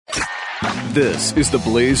This is the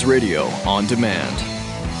Blaze Radio on demand.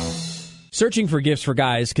 Searching for gifts for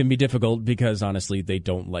guys can be difficult because, honestly, they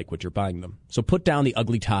don't like what you're buying them. So put down the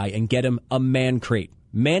ugly tie and get them a man crate.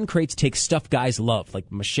 Man crates take stuff guys love,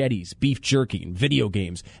 like machetes, beef jerky, and video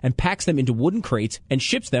games, and packs them into wooden crates and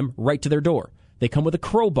ships them right to their door. They come with a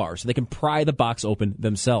crowbar so they can pry the box open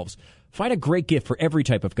themselves. Find a great gift for every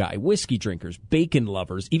type of guy: whiskey drinkers, bacon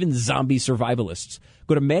lovers, even zombie survivalists.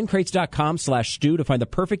 Go to mancrates.com/stew to find the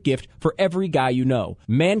perfect gift for every guy you know.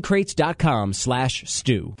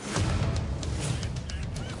 mancrates.com/stew.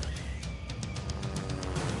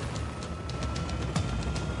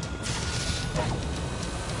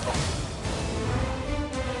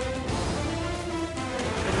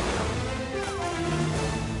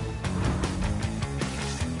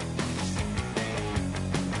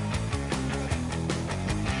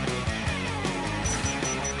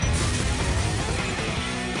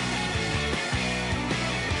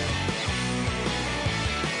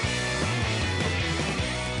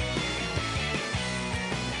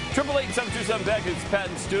 Back, it's Pat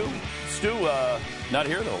and Stu. Stu, not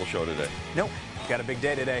here the whole show today. Nope. Got a big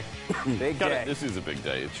day today. Big day. This is a big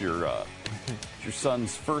day. It's your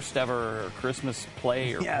son's first ever Christmas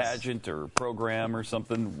play or pageant or program or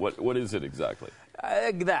something. What is it exactly?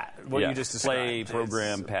 What you just described. Play,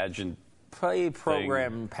 program, pageant. Play,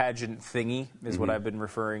 program, pageant thingy is what I've been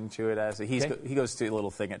referring to it as. He goes to a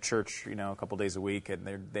little thing at church, a couple days a week, and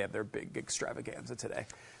they have their big extravaganza today.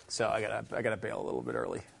 So I gotta bail a little bit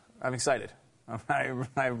early. I'm excited. I'm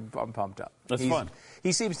pumped up. That's fun.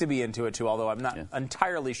 He seems to be into it too, although I'm not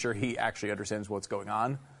entirely sure he actually understands what's going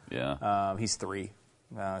on. Yeah. He's 3,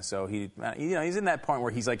 so he's in that point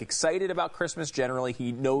where he's like excited about Christmas generally.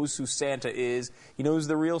 He knows who Santa is. He knows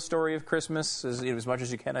the real story of Christmas as much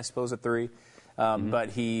as you can, I suppose, at 3.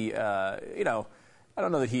 But he, I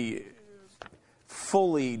don't know that he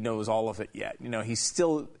fully knows all of it yet. He's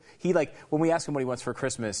still when we ask him what he wants for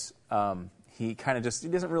Christmas. He kind of he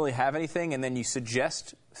doesn't really have anything, and then you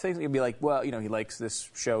suggest things. You'll be like, well, he likes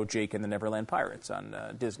this show, Jake and the Neverland Pirates on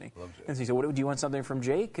Disney. And so he said, do you want something from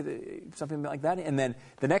Jake? Something like that? And then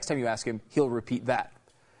the next time you ask him, he'll repeat that.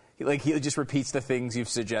 He just repeats the things you've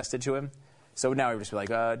suggested to him. So now he would just be like,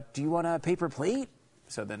 do you want a paper plate?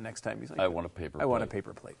 So then next time he's like, I want a paper plate. I want a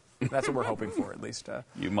paper plate. That's what we're hoping for, at least.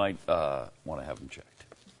 You might want to have him checked.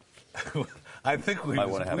 I think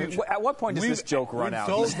at what point does this joke run out?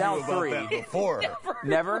 He's now 3. Before.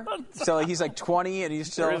 Never? So he's like 20 and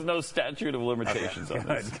he's still... There is no statute of limitations on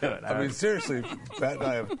this. Good. I mean, seriously, Pat and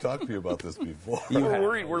I have talked to you about this before. We're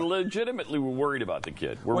worried. We're legitimately worried about the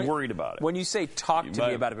kid. We're worried about it. When you say talk to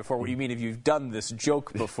me about it before, what you mean if you've done this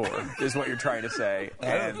joke before is what you're trying to say.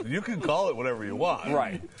 And you can call it whatever you want.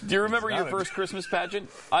 Right. Do you remember your first Christmas pageant?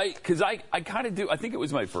 Because I kind of do. I think it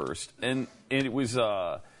was my first. And it was...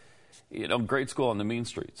 grade school on the mean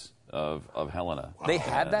streets of Helena. They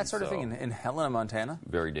had that sort of thing in Helena, Montana?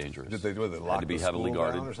 Very dangerous. Did they do it? Had to be heavily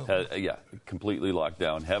guarded. Or something? Completely locked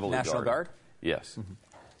down, heavily National guarded. Guard? Yes.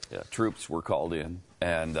 Yeah, troops were called in.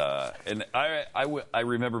 And I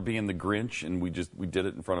remember being the Grinch, and we did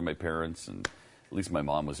it in front of my parents, and at least my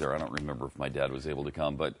mom was there. I don't remember if my dad was able to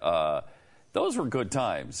come, but those were good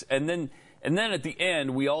times. And then at the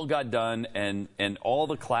end, we all got done, and all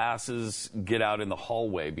the classes get out in the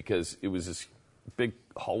hallway because it was this big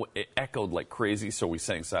hallway. It echoed like crazy, so we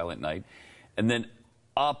sang Silent Night. And then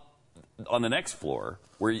up on the next floor,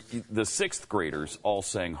 where the 6th graders all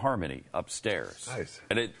sang harmony upstairs. Nice.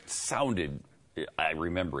 And it sounded... I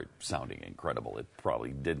remember it sounding incredible. It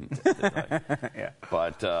probably didn't at the time. Yeah.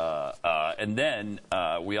 But, and then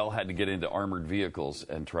we all had to get into armored vehicles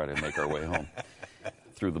and try to make our way home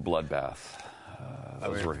through the bloodbath.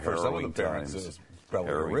 Those were for some of the harrowing parents, times. it was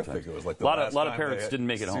probably horrific. It was like a lot of parents didn't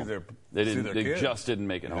make it home. They just didn't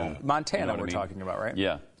make it home. Montana, we're talking about, right?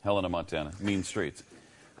 Yeah, Helena, Montana. Mean streets.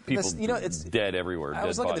 People it's dead everywhere. I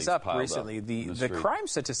was looking this up recently. The crime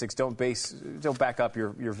statistics don't back up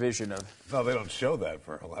your vision of. No, they don't show that.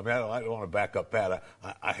 I don't want to back up Pat.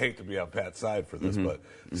 I hate to be on Pat's side for this, but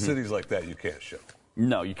cities like that you can't show.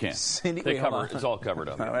 No, you can't. It's all covered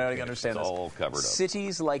up. I don't understand this. It's all covered up.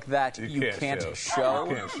 Cities like that you can't show.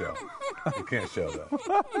 You can't show. You can't show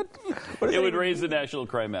that. It would raise the national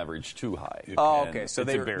crime average too high. Oh, okay. So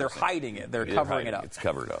they're hiding it. They're covering it up. It's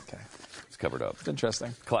covered up. Okay. It's covered up. It's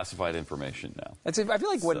interesting. Classified information now. I feel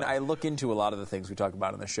like when I look into a lot of the things we talk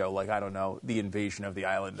about on the show, like, I don't know, the invasion of the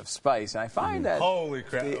island of Spice, and I find that... Holy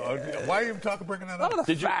crap. Why are you bringing that up? A lot of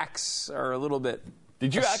the facts are a little bit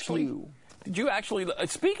Did you actually,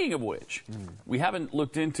 speaking of which, we haven't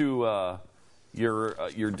looked into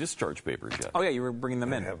your discharge papers yet. Oh, yeah, you were bringing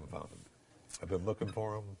them in. I haven't found them. I've been looking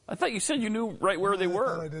for them. I thought you said you knew right where they I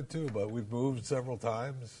were. thought I did too, but we've moved several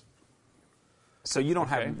times. So you don't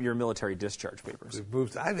have your military discharge papers? We've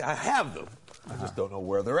moved. I have them. I just don't know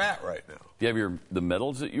where they're at right now. Do you have the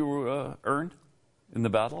medals that you earned in the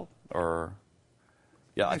battle? Or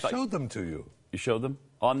yeah, I showed them to you. You showed them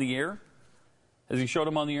on the air? Has he showed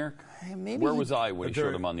them on the air? Maybe Where was I when he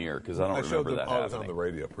showed them on the air? Because I don't remember that I was on happening. the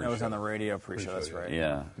radio pre-show. That was on the radio pre-show. That's right.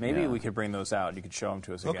 Yeah. Maybe yeah. we could bring those out. You could show them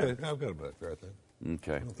to us again. Okay, I've got them back there, I think.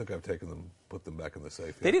 Okay. I don't think I've taken them, put them back in the safe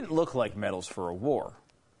yet. They didn't look like medals for a war.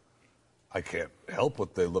 I can't help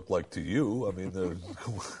what they look like to you. I mean,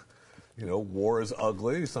 war is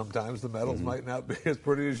ugly. Sometimes the medals might not be as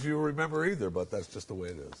pretty as you remember either, but that's just the way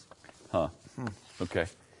it is. Huh. Okay.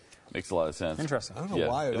 Makes a lot of sense. Interesting. I don't know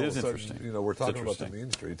why it all is of a interesting. sudden, we're talking about the interesting. mean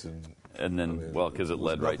streets And then, because it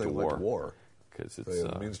led right to nothing war. like war. Because it's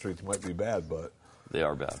The mean streets might be bad, but they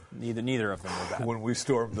are bad. Neither of them were bad. when we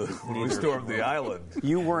stormed the island,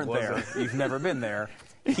 You weren't was there. it? You've never been there.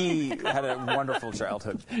 He had a wonderful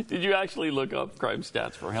childhood. Did you actually look up crime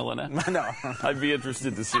stats for Helena? No. I'd be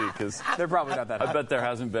interested to see because They're probably not that high. I bet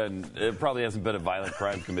there probably hasn't been a violent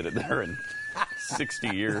crime committed there in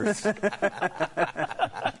 60 years.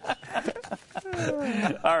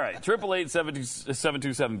 All right,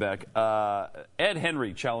 888-727-BECK. Ed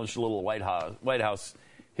Henry challenged a little White House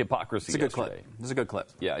hypocrisy It's a good yesterday. clip. It's a good clip.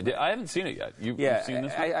 Yeah, I haven't seen it yet. You've seen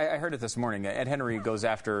this one? I heard it this morning. Ed Henry goes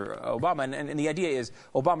after Obama, and the idea is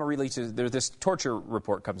Obama releases, this torture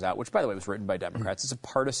report comes out, which, by the way, was written by Democrats. It's a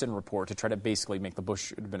partisan report to try to basically make the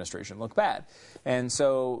Bush administration look bad. And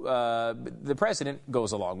so the president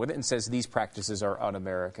goes along with it and says these practices are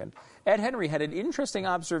un-American. Ed Henry had an interesting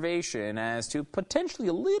observation as to potentially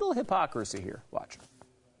a little hypocrisy here. Watch.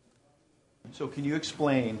 So can you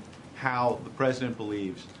explain how the president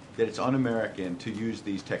believes that it's un-American to use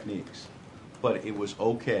these techniques, but it was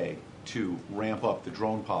okay to ramp up the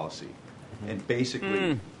drone policy, and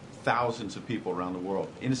basically thousands of people around the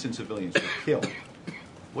world, innocent civilians, were killed?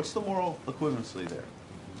 What's the moral equivalency there?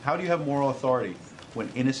 How do you have moral authority when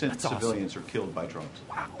innocent civilians are killed by drones?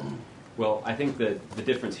 Well, I think the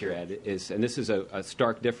difference here, Ed, is, and this is a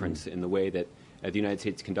stark difference in the way that the United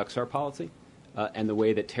States conducts our policy and the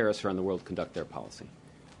way that terrorists around the world conduct their policy.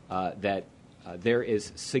 That there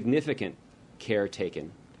is significant care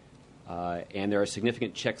taken and there are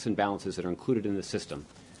significant checks and balances that are included in the system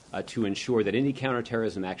to ensure that any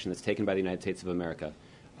counterterrorism action that's taken by the United States of America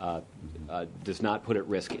does not put at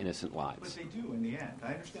risk innocent lives. But they do in the end.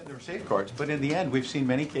 I understand there are safeguards, but in the end, we've seen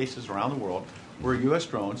many cases around the world where U.S.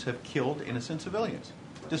 drones have killed innocent civilians,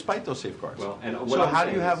 despite those safeguards. Well, and what so I'm how do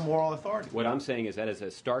saying you have is- moral authority? What I'm saying is that is a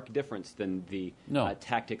stark difference than the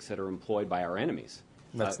tactics that are employed by our enemies.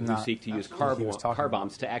 Who seek to use car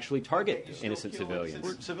bombs to actually target innocent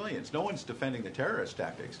civilians. Civilians. No one's defending the terrorist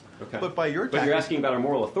tactics. Okay. But by your But tactics, you're asking about our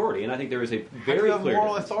moral authority, and I think there is a do very you have clear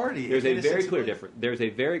moral difference. authority There's if a innocent very clear civilians- difference. There's a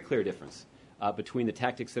very clear difference between the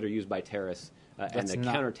tactics that are used by terrorists and the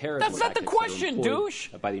counterterrorism That's not the tactics that are question, employed douche.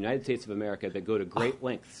 by the United States of America that go to great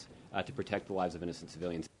lengths to protect the lives of innocent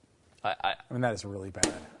civilians. I mean, that is really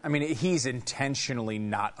bad. I mean, he's intentionally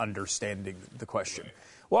not understanding the question.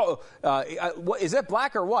 Well, is that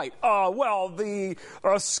black or white? Well, the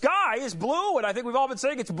sky is blue, and I think we've all been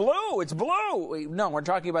saying it's blue. It's blue. No, we're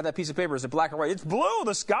talking about that piece of paper. Is it black or white? It's blue.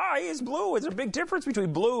 The sky is blue. It's a big difference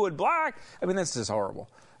between blue and black. I mean, that's just horrible.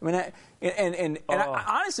 I mean,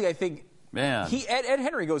 honestly, I think Ed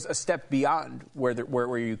Henry goes a step beyond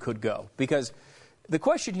where you could go, because the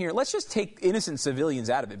question here, let's just take innocent civilians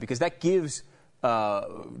out of it, because that gives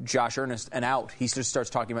Josh Earnest an out. He just starts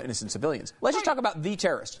talking about innocent civilians. Let's just talk about the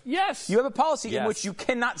terrorist. Yes. You have a policy in which you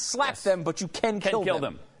cannot slap them, but you can kill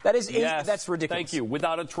them. That is that's ridiculous. Thank you.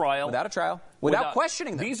 Without a trial. Without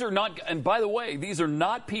questioning them. These are not, and by the way, these are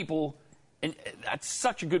not people, and that's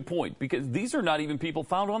such a good point, because these are not even people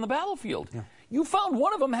found on the battlefield. Yeah. You found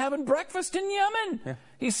one of them having breakfast in Yemen. Yeah.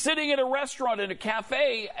 He's sitting at a restaurant in a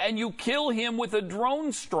cafe, and you kill him with a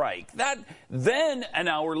drone strike. Then, an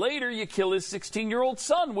hour later, you kill his 16-year-old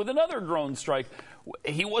son with another drone strike.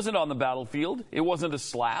 He wasn't on the battlefield. It wasn't a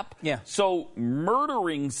slap. Yeah. So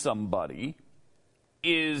murdering somebody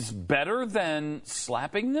is better than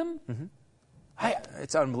slapping them? Mm-hmm.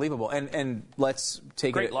 It's unbelievable. And let's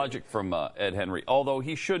take Great logic from Ed Henry. Although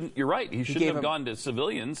he shouldn't, you're right, he shouldn't have gone to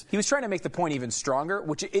civilians. He was trying to make the point even stronger,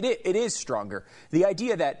 which it is stronger. The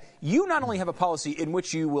idea that you not only have a policy in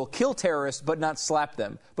which you will kill terrorists but not slap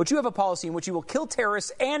them, but you have a policy in which you will kill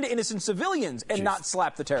terrorists and innocent civilians and not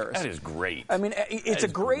slap the terrorists. That is great. I mean, it's a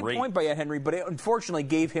great point by Ed Henry, but it unfortunately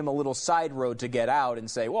gave him a little side road to get out and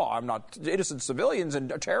say, well, I'm not innocent civilians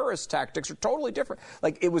and terrorist tactics are totally different.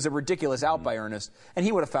 Like, it was a ridiculous out by Earnest. Ernest, and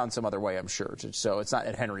he would have found some other way, I'm sure. So it's not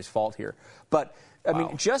Ed Henry's fault here. But, I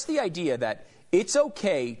mean, just the idea that it's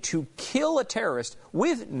okay to kill a terrorist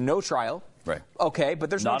with no trial. Right. Okay, but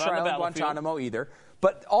there's no trial in Guantanamo either.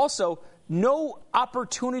 But also, no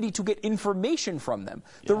opportunity to get information from them.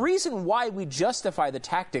 Yeah. The reason why we justify the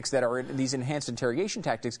tactics that are in these enhanced interrogation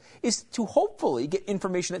tactics is to hopefully get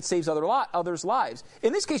information that saves others' lives.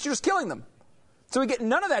 In this case, you're just killing them. So we get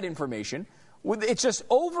none of that information. It's just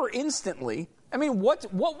over instantly. I mean,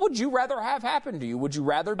 what would you rather have happen to you? Would you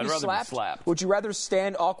rather be slapped? Would you rather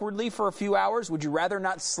stand awkwardly for a few hours? Would you rather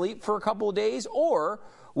not sleep for a couple of days? Or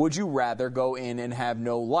would you rather go in and have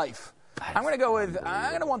no life? I'm going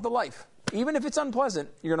to want the life. Even if it's unpleasant,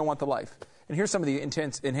 you're going to want the life. And here's some of the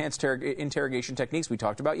enhanced interrogation techniques we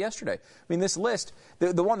talked about yesterday. I mean, this list,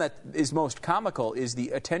 the one that is most comical is the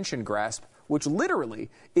attention grasp, which literally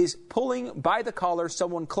is pulling by the collar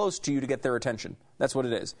someone close to you to get their attention. That's what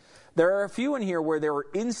it is. There are a few in here where there were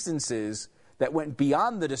instances that went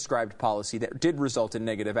beyond the described policy that did result in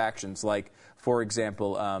negative actions, like, for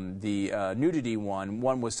example, the nudity one.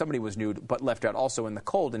 One was somebody was nude but left out also in the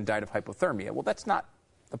cold and died of hypothermia. Well, that's not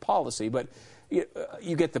the policy, but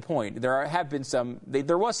you get the point.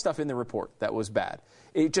 There was stuff in the report that was bad.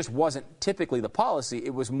 It just wasn't typically the policy.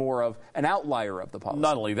 It was more of an outlier of the policy.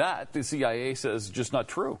 Not only that, the CIA says just not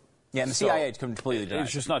true. Yeah, and the CIA completely denies it.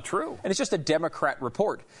 It's just not true. And it's just a Democrat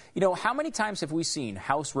report. You know, how many times have we seen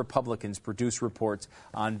House Republicans produce reports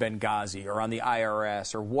on Benghazi or on the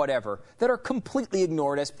IRS or whatever that are completely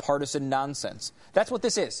ignored as partisan nonsense? That's what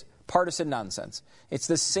this is. Partisan nonsense. It's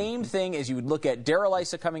the same thing as you would look at Darrell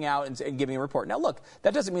Issa coming out and giving a report. Now, look,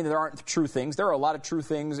 that doesn't mean that there aren't true things. There are a lot of true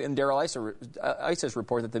things in Darrell Issa's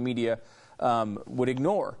report that the media would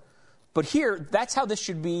ignore. But here, that's how this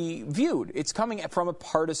should be viewed. It's coming from a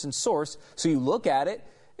partisan source, so you look at it.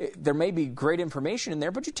 There may be great information in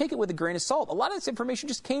there, but you take it with a grain of salt. A lot of this information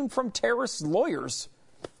just came from terrorist lawyers.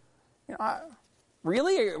 You know,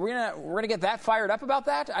 really? We're gonna get that fired up about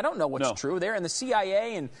that? I don't know what's true there. And the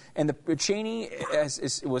CIA and the Cheney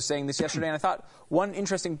was saying this yesterday, and I thought one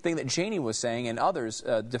interesting thing that Cheney was saying and others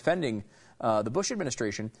defending the Bush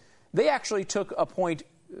administration, they actually took a point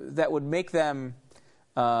that would make them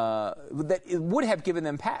that it would have given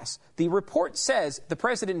them pass. The report says the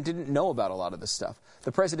president didn't know about a lot of this stuff.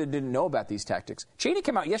 The president didn't know about these tactics. Cheney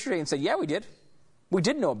came out yesterday and said, yeah, we did. We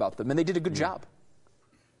did know about them, and they did a good job.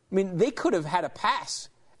 I mean, they could have had a pass,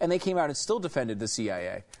 and they came out and still defended the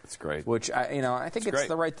CIA. That's great. Which, I think it's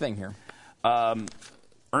the right thing here.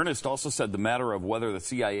 Ernest also said the matter of whether the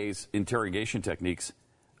CIA's interrogation techniques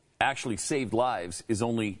actually saved lives is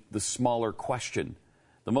only the smaller question.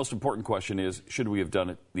 The most important question is, should we have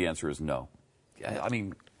done it? The answer is no. I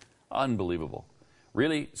mean, unbelievable.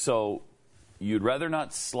 Really? So you'd rather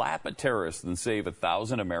not slap a terrorist than save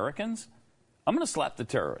 1,000 Americans? I'm going to slap the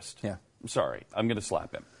terrorist. Yeah. I'm sorry. I'm going to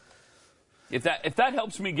slap him. If that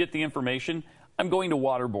helps me get the information, I'm going to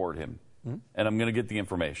waterboard him, and I'm going to get the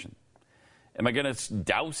information. Am I going to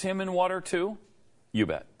douse him in water too? You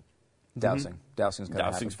bet. Dousing. Dousing's going to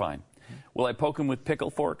happen. Dousing's fine. Will I poke him with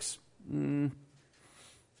pickle forks?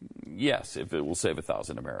 Yes, if it will save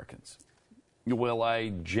 1,000 Americans. Will I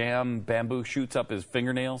jam bamboo shoots up his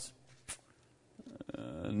fingernails?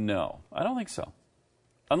 No, I don't think so.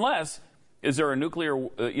 Unless, is there a nuclear,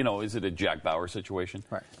 is it a Jack Bauer situation?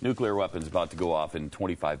 Right. Nuclear weapon's about to go off in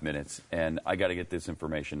 25 minutes, and I got to get this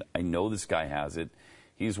information. I know this guy has it.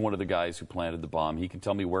 He's one of the guys who planted the bomb. He can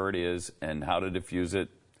tell me where it is and how to defuse it.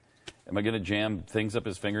 Am I going to jam things up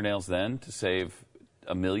his fingernails then to save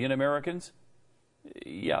 1 million Americans?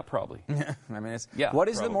 Yeah, probably. I mean, what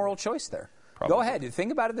is the moral choice there? Probably. Go ahead.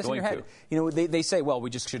 Think about it in your head. They say, well,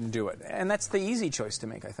 we just shouldn't do it. And that's the easy choice to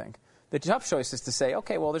make, I think. The tough choice is to say,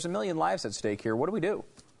 okay, well, there's 1 million lives at stake here. What do we do?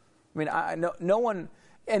 I mean, no one...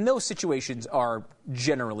 And those situations are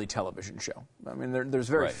generally television show. I mean, there's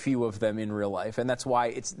very few of them in real life, and that's why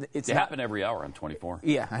it's they happen every hour on 24.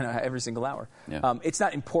 Yeah, I know, every single hour. Yeah. It's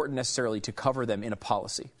not important necessarily to cover them in a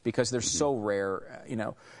policy because they're so rare,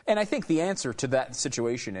 And I think the answer to that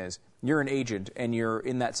situation is you're an agent and you're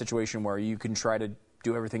in that situation where you can try to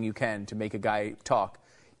do everything you can to make a guy talk.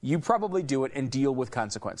 You probably do it and deal with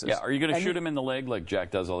consequences. Yeah, are you going to shoot him in the leg like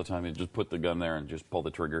Jack does all the time and just put the gun there and just pull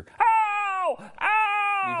the trigger? Ow! Ow!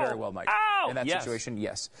 You very well might. Ow! In that situation,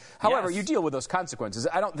 yes. However, you deal with those consequences.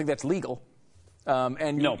 I don't think that's legal.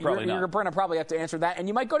 And no, probably not. You're going to probably have to answer that, and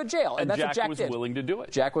you might go to jail. And that's what Jack did. Jack was willing to do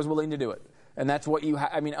it. Jack was willing to do it. And that's what you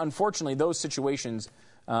I mean, unfortunately, those situations,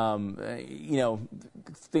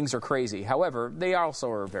 things are crazy. However, they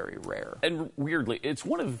also are very rare. And weirdly, it's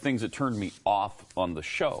one of the things that turned me off on the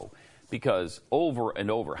show. because over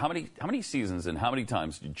and over, how many seasons and how many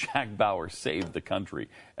times did Jack Bauer save the country,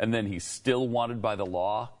 and then he's still wanted by the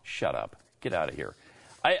law? Shut up. Get out of here.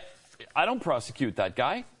 I don't prosecute that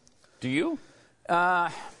guy. Do you?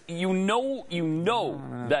 You know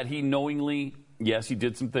that he knowingly, yes, he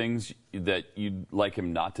did some things that you'd like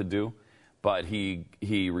him not to do, but he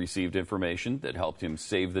received information that helped him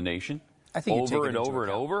save the nation. I think over and over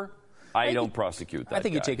and over. I don't prosecute that. I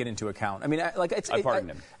think guy. you take it into account. I mean, I pardon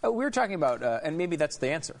him. We were talking about, and maybe that's the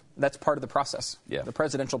answer. That's part of the process. Yeah. The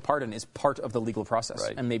presidential pardon is part of the legal process,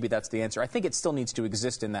 Right. and maybe that's the answer. I think it still needs to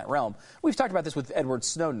exist in that realm. We've talked about this with Edward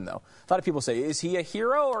Snowden, though. A lot of people say, is he a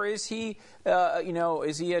hero or is he,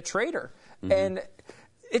 is he a traitor? Mm-hmm. And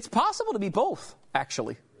it's possible to be both,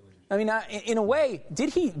 actually. I mean, in a way,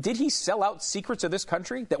 did he sell out secrets of this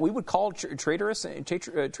country that we would call traitorous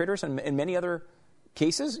in many other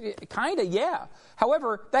cases? Kind of, yeah.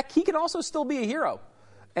 However, that he can also still be a hero,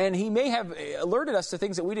 and he may have alerted us to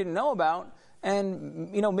things that we didn't know about. And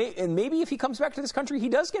maybe if he comes back to this country, he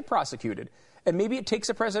does get prosecuted, and maybe it takes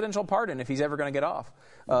a presidential pardon if he's ever going to get off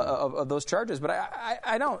of those charges. But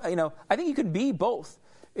I don't. I think you could be both.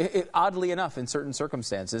 Oddly enough, in certain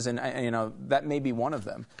circumstances, and that may be one of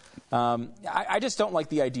them. I just don't like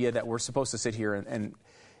the idea that we're supposed to sit here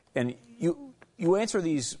and you answer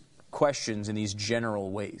these questions in these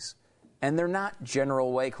general ways, and they're not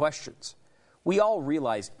general way questions. We all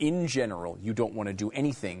realize, in general, you don't want to do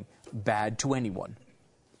anything bad to anyone,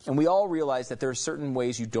 and we all realize that there are certain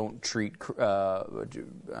ways you don't treat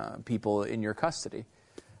people in your custody.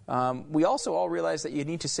 We also all realize that you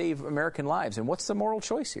need to save American lives. And what's the moral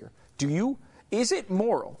choice here? Is it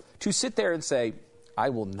moral to sit there and say, I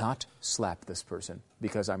will not slap this person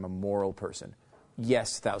because I'm a moral person?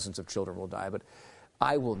 Yes, thousands of children will die, but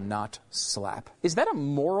I will not slap. Is that a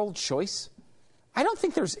moral choice? I don't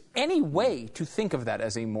think there's any way to think of that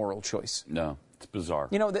as a moral choice. No, it's bizarre.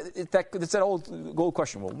 It's that old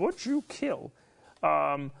question. Well, would you kill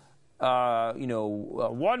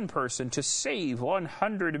one person to save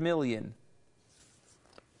 100 million?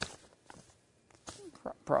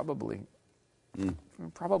 Probably.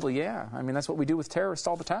 Probably, yeah. I mean, that's what we do with terrorists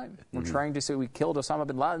all the time. We're trying to say we killed Osama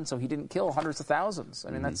bin Laden so he didn't kill hundreds of thousands. I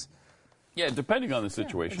mean, that's... Yeah, depending on the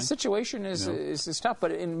situation. The situation is tough,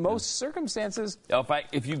 but in most circumstances...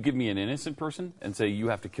 If you give me an innocent person and say you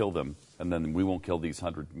have to kill them, and then we won't kill these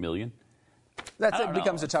 100 million... That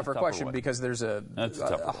becomes a tougher question one. Because there's a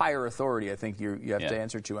higher authority, I think, you have to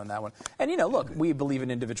answer to on that one. And, look, we believe in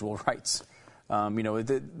individual rights.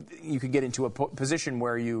 You could get into a position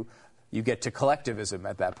where you get to collectivism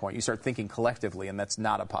at that point. You start thinking collectively, and that's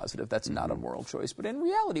not a positive. That's not a moral choice. But in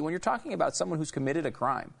reality, when you're talking about someone who's committed a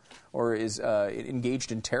crime or is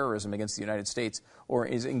engaged in terrorism against the United States or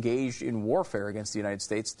is engaged in warfare against the United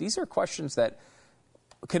States, these are questions that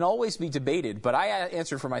can always be debated, but I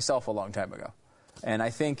answered for myself a long time ago. And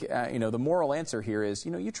I think, the moral answer here is,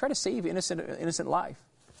 you try to save innocent life.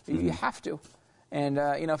 You have to. And,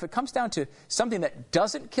 if it comes down to something that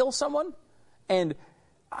doesn't kill someone, and,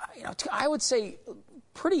 I would say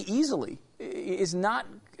pretty easily is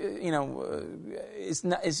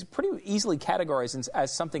pretty easily categorized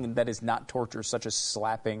as something that is not torture, such as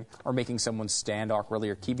slapping or making someone stand awkwardly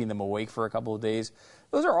or keeping them awake for a couple of days.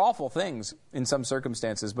 Those are awful things in some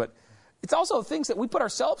circumstances, but it's also things that we put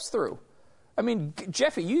ourselves through. I mean,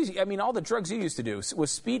 Jeffy, all the drugs you used to do,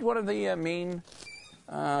 was speed one of the main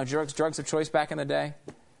drugs of choice back in the day?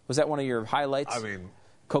 Was that one of your highlights?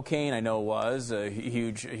 Cocaine, I know, was a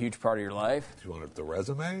huge part of your life. Do you want the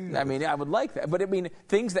resume? I would like that. But,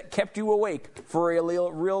 things that kept you awake for a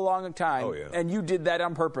real long time. Oh, yeah. And you did that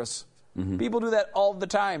on purpose. People do that all the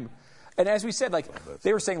time. And as we said,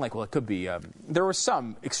 they were saying, it could be, there were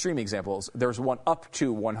some extreme examples. There's one up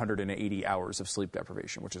to 180 hours of sleep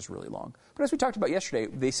deprivation, which is really long. But as we talked about yesterday,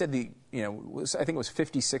 they said I think it was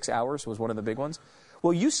 56 hours was one of the big ones.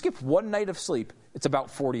 Well, you skip one night of sleep, it's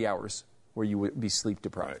about 40 hours where you would be sleep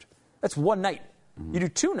deprived. Right. That's one night. You do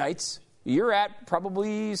 2 nights, you're at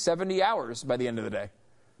probably 70 hours by the end of the day.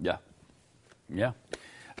 Yeah. Yeah.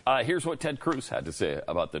 Here's what Ted Cruz had to say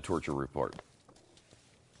about the torture report.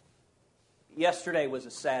 Yesterday was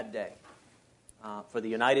a sad day for the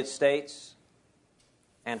United States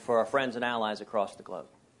and for our friends and allies across the globe.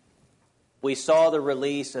 We saw the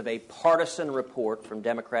release of a partisan report from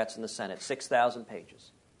Democrats in the Senate, 6,000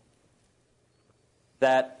 pages,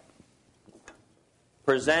 that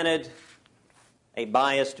presented a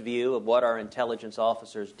biased view of what our intelligence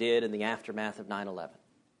officers did in the aftermath of 9/11,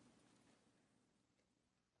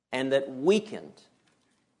 and that weakened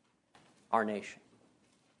our nation.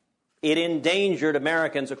 It endangered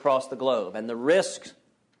Americans across the globe, and the risks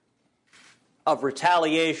of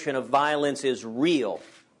retaliation, of violence is real.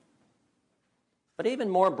 But even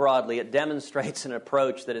more broadly, it demonstrates an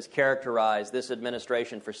approach that has characterized this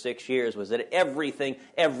administration for 6 years, was that everything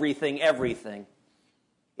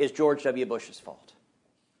is George W. Bush's fault.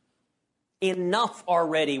 Enough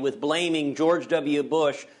already with blaming George W.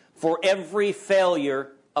 Bush for every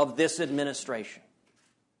failure of this administration.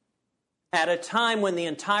 At a time when the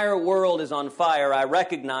entire world is on fire, I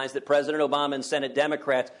recognize that President Obama and Senate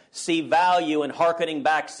Democrats see value in hearkening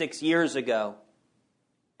back 6 years ago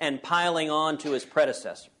and piling on to his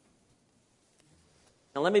predecessor.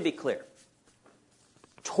 Now, let me be clear.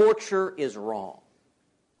 Torture is wrong.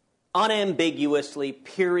 Unambiguously,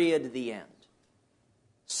 period, the end.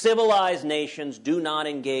 Civilized nations do not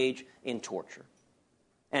engage in torture.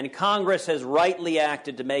 And Congress has rightly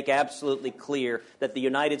acted to make absolutely clear that the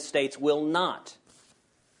United States will not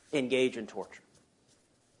engage in torture.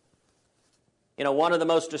 You know, one of the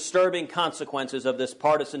most disturbing consequences of this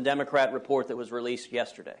partisan Democrat report that was released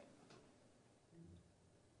yesterday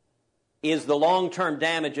is the long-term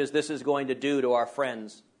damages this is going to do to our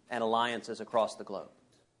friends and alliances across the globe.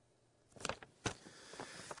 I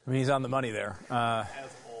mean, he's on the money there.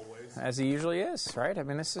 As he usually is, right? I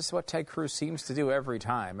mean, this is what Ted Cruz seems to do every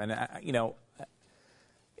time. And,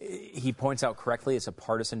 he points out correctly it's a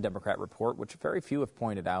partisan Democrat report, which very few have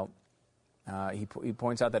pointed out. He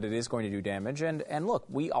points out that it is going to do damage. And look,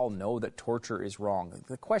 we all know that torture is wrong.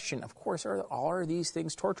 The question, of course, are these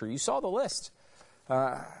things torture? You saw the list.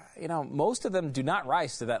 Most of them do not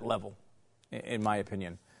rise to that level, in my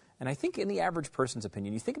opinion. And I think in the average person's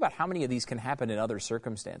opinion, you think about how many of these can happen in other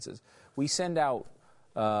circumstances. We send out...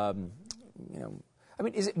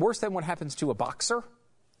 is it worse than what happens to a boxer?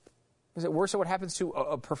 Is it worse than what happens to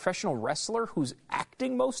a professional wrestler who's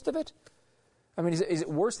acting most of it? I mean, is it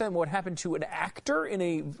worse than what happened to an actor in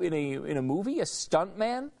a movie, a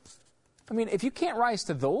stuntman? I mean, if you can't rise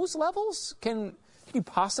to those levels, can you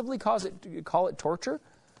possibly call it torture?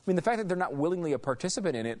 I mean, the fact that they're not willingly a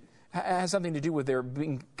participant in it has something to do with their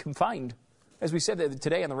being confined. As we said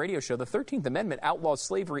today on the radio show, the 13th Amendment outlaws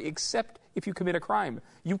slavery except if you commit a crime.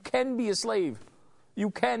 You can be a slave.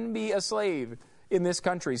 You can be a slave in this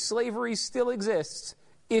country. Slavery still exists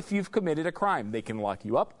if you've committed a crime. They can lock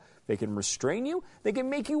you up. They can restrain you. They can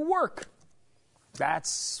make you work.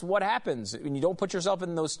 That's what happens when you don't put yourself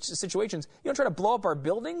in those situations. You don't try to blow up our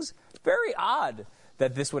buildings. Very odd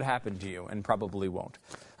that this would happen to you, and probably won't.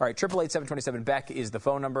 All right, 888-727-BECK is the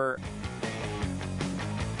phone number.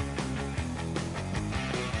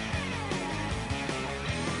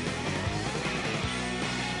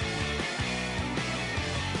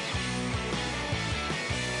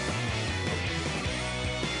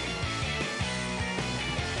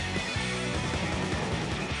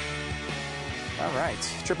 All right.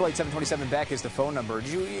 888-727-BECK is the phone number.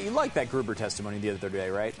 You like that Gruber testimony the other day,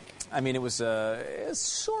 right? I mean, it was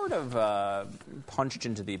sort of punched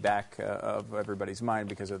into the back of everybody's mind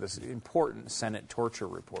because of this important Senate torture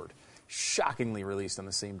report, shockingly released on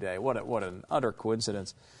the same day. What an utter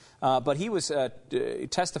coincidence. But he was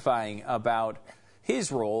testifying about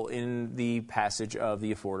his role in the passage of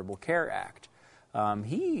the Affordable Care Act.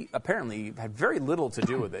 He apparently had very little to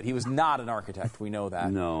do with it. He was not an architect. We know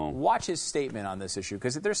that. No. Watch his statement on this issue,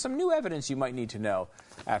 because there's some new evidence you might need to know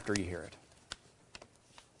after you hear it.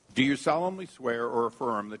 Do you solemnly swear or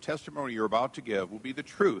affirm the testimony you're about to give will be the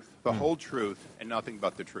truth, the whole truth, and nothing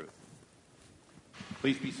but the truth?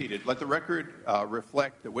 Please be seated. Let the record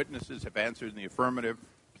reflect that witnesses have answered in the affirmative.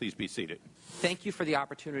 Please be seated. Thank you for the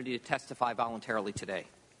opportunity to testify voluntarily today.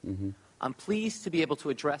 Mm-hmm. I'm pleased to be able to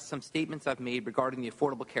address some statements I've made regarding the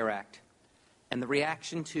Affordable Care Act and the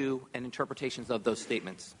reaction to and interpretations of those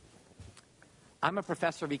statements. I'm a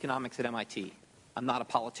professor of economics at MIT. I'm not a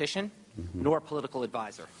politician, nor a political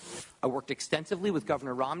advisor. I worked extensively with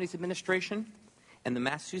Governor Romney's administration and the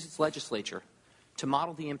Massachusetts legislature to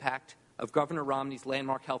model the impact of Governor Romney's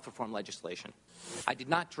landmark health reform legislation. I did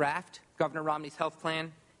not draft Governor Romney's health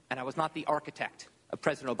plan, and I was not the architect of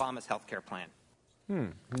President Obama's health care plan.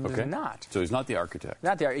 Okay. Not. So he's not the architect.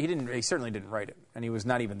 Not the. He certainly didn't write it, and he was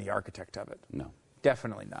not even the architect of it. No.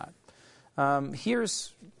 Definitely not.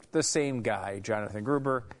 Here's the same guy, Jonathan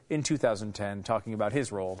Gruber, in 2010, talking about his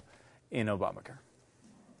role in Obamacare.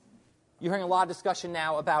 You're hearing a lot of discussion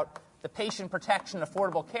now about the Patient Protection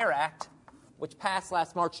Affordable Care Act, which passed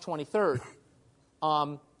last March 23rd.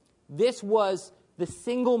 This was the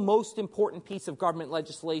single most important piece of government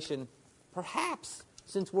legislation, perhaps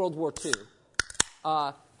since World War II.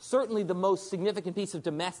 Certainly the most significant piece of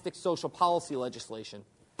domestic social policy legislation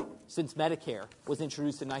since Medicare was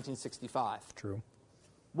introduced in 1965. True.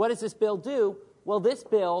 What does this bill do? Well, this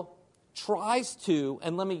bill tries to,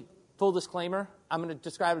 and let me full disclaimer, I'm going to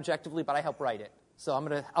describe it objectively, but I helped write it. So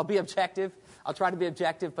I'll be objective. I'll try to be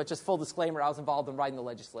objective, but just full disclaimer, I was involved in writing the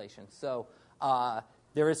legislation. So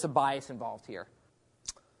there is some bias involved here.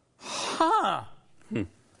 Huh.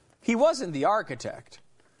 He wasn't the architect,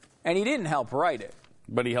 and he didn't help write it.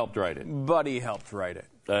 But he helped write it.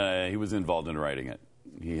 He was involved in writing it.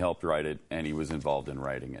 He helped write it, and he was involved in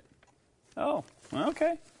writing it. Oh,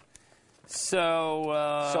 okay. So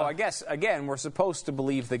I guess, again, we're supposed to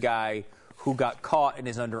believe the guy who got caught and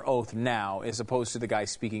is under oath now, as opposed to the guy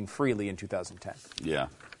speaking freely in 2010. Yeah.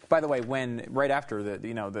 By the way, right after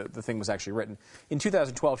the thing was actually written, in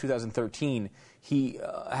 2012, 2013, he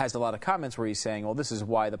has a lot of comments where he's saying, well, this is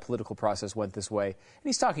why the political process went this way. And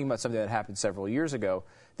he's talking about something that happened several years ago.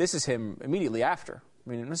 This is him immediately after. I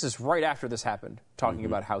mean, this is right after this happened, talking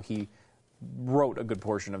about how he wrote a good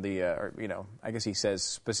portion of the, I guess he says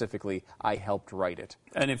specifically, I helped write it.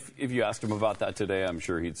 And if you asked him about that today, I'm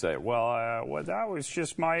sure he'd say, well, that was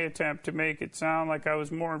just my attempt to make it sound like I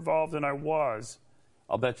was more involved than I was.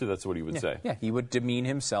 I'll bet you that's what he would say. Yeah, he would demean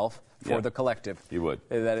himself for the collective. He would.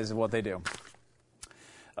 That is what they do.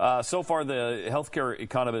 So far, the healthcare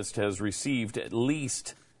economist has received at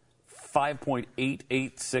least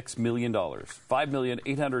 $5.886 million,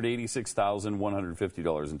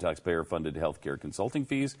 $5,886,150 in taxpayer-funded healthcare consulting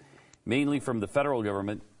fees, mainly from the federal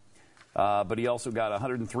government. But he also got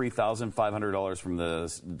 $103,500 from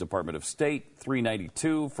the Department of State,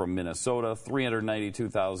 $392,000 from Minnesota,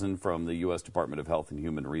 $392,000 from the U.S. Department of Health and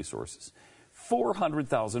Human Resources,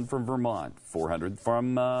 $400,000 from Vermont, $400,000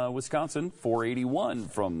 from Wisconsin,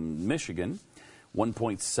 $481,000 from Michigan,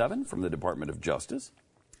 $1.7 from the Department of Justice,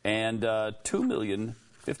 and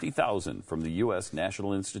 $2,050,000 from the U.S.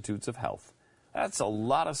 National Institutes of Health. That's a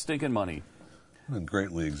lot of stinking money. And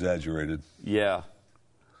greatly exaggerated. Yeah.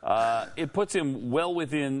 It puts him well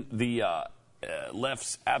within the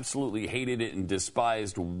left's absolutely hated it and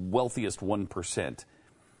despised wealthiest 1%.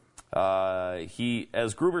 He,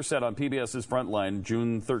 as Gruber said on PBS's Frontline,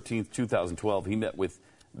 June 13th, 2012, he met with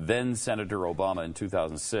then Senator Obama in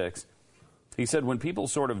 2006. He said, when people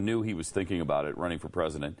sort of knew he was thinking about it, running for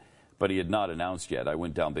president, but he had not announced yet, I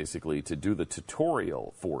went down basically to do the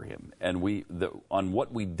tutorial for him and on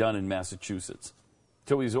what we'd done in Massachusetts.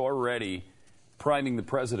 So he's already priming the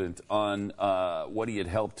president on what he had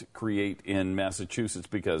helped create in Massachusetts,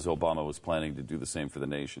 because Obama was planning to do the same for the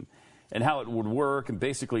nation, and how it would work, and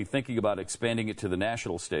basically thinking about expanding it to the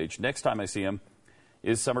national stage. Next time I see him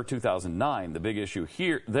is summer 2009. The big issue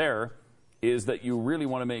there is that you really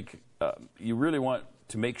want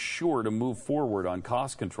to make sure to move forward on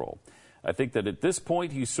cost control. I think that at this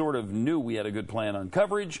point he sort of knew we had a good plan on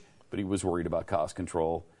coverage, but he was worried about cost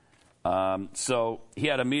control. So he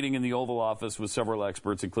had a meeting in the Oval Office with several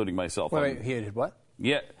experts, including myself. Wait, he had what?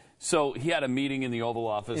 Yeah. So he had a meeting in the Oval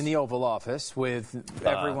Office. In the Oval Office with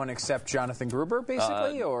everyone except Jonathan Gruber,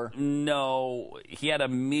 basically, or? No, he had a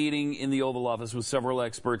meeting in the Oval Office with several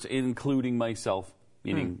experts, including myself,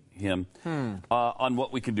 meaning him, on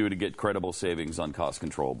what we can do to get credible savings on cost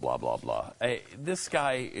control, blah, blah, blah. This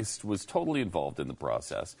guy was totally involved in the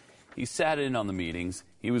process. He sat in on the meetings.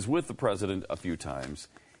 He was with the president a few times.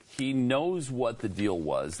 He knows what the deal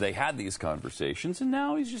was. They had these conversations, and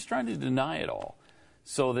now he's just trying to deny it all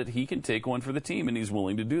so that he can take one for the team, and he's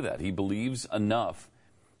willing to do that. He believes enough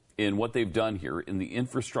in what they've done here, in the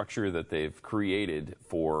infrastructure that they've created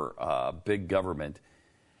for big government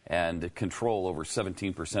and control over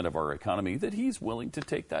 17% of our economy, that he's willing to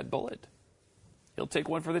take that bullet. He'll take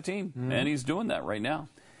one for the team, and he's doing that right now.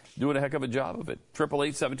 Doing a heck of a job of it.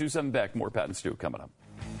 888-727-BECK. More Pat and Stu coming up.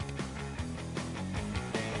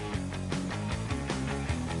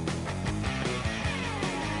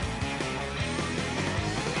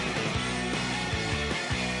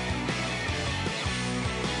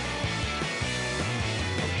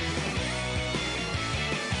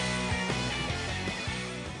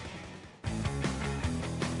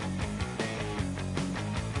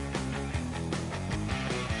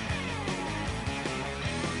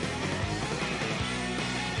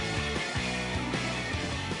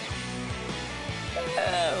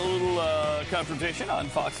 Confrontation on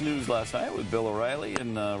Fox News last night with Bill O'Reilly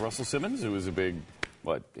and Russell Simmons, who is a big,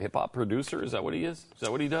 hip-hop producer? Is that what he is? Is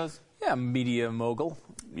that what he does? Yeah, media mogul.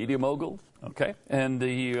 Media mogul, okay. And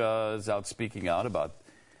he is out speaking out about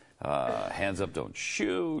hands up, don't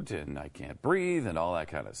shoot, and I can't breathe, and all that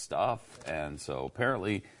kind of stuff. And so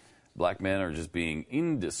apparently black men are just being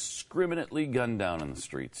indiscriminately gunned down in the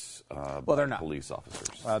streets by police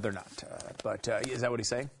officers. They're not. But is that what he's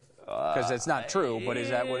saying? Because it's not true, but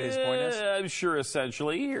is that what his point is? I'm sure.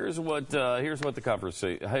 Essentially, here's how it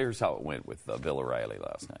went with Bill O'Reilly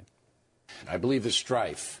last night. I believe the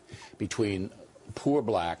strife between poor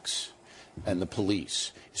blacks and the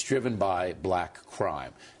police is driven by black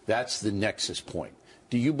crime. That's the nexus point.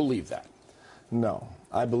 Do you believe that? No.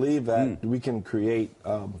 I believe that we can create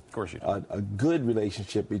a good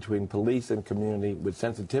relationship between police and community with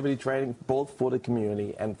sensitivity training, both for the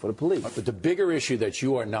community and for the police. But the bigger issue that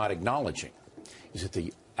you are not acknowledging is that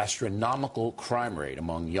the astronomical crime rate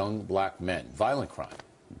among young black men, violent crime,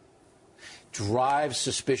 drives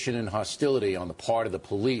suspicion and hostility on the part of the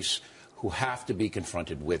police who have to be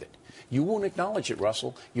confronted with it. You won't acknowledge it,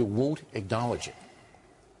 Russell. You won't acknowledge it.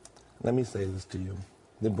 Let me say this to you.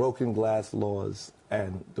 The broken glass laws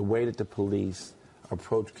and the way that the police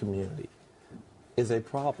approach community is a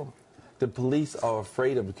problem. The police are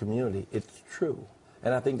afraid of the community. It's true.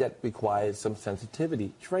 And I think that requires some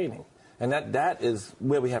sensitivity training. And that is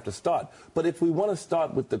where we have to start. But if we want to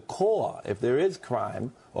start with the core, if there is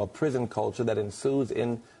crime or prison culture that ensues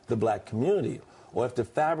in the black community, or if the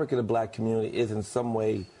fabric of the black community is in some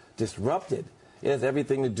way disrupted, it has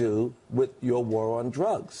everything to do with your war on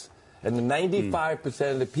drugs. And the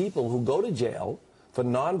 95% of the people who go to jail for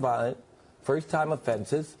nonviolent, first-time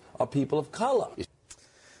offenses are people of color.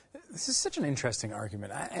 This is such an interesting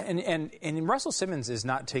argument. And Russell Simmons is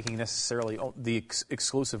not taking necessarily the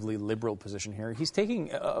exclusively liberal position here. He's taking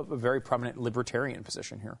a very prominent libertarian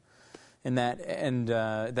position here. In that,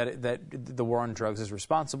 that the war on drugs is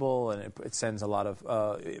responsible, and it sends a lot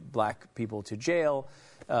of black people to jail,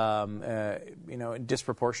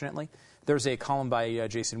 disproportionately. There's a column by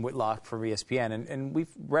Jason Whitlock from ESPN, and we've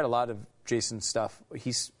read a lot of Jason's stuff.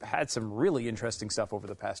 He's had some really interesting stuff over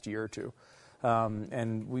the past year or two,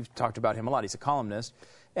 and we've talked about him a lot. He's a columnist,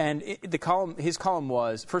 and his column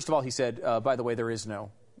was, first of all, he said, by the way, there is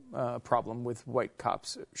no problem with white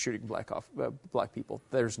cops shooting black people.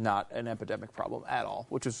 There's not an epidemic problem at all,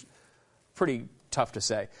 which is pretty tough to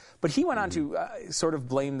say. But he went on to sort of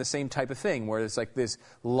blame the same type of thing, where it's like this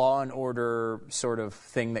law and order sort of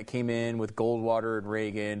thing that came in with Goldwater and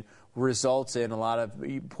Reagan results in a lot of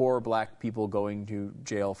poor black people going to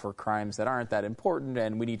jail for crimes that aren't that important,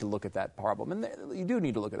 and we need to look at that problem. And you do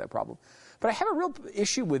need to look at that problem. But I have a real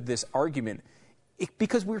issue with this argument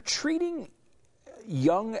because we're treating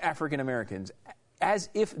young African Americans as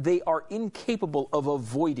if they are incapable of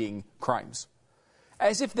avoiding crimes,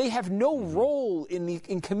 as if they have no role in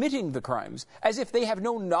committing the crimes, as if they have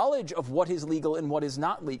no knowledge of what is legal and what is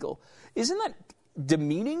not legal. Isn't that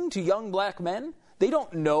demeaning to young black men? They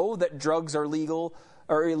don't know that drugs are legal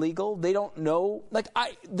or illegal. They don't know.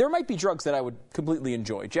 There might be drugs that I would completely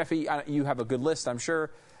enjoy. Jeffy, you have a good list, I'm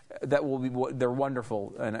sure. They're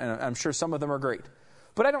wonderful, and I'm sure some of them are great.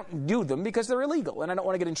 But I don't do them because they're illegal, and I don't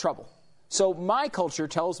want to get in trouble. So my culture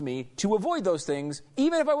tells me to avoid those things,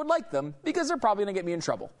 even if I would like them, because they're probably going to get me in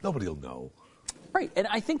trouble. Nobody will know. Right, and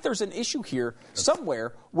I think there's an issue here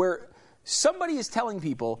somewhere where somebody is telling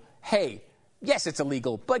people, hey, yes, it's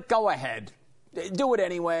illegal, but go ahead. Do it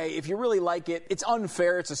anyway. If you really like it, it's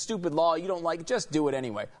unfair, it's a stupid law, you don't like it, just do it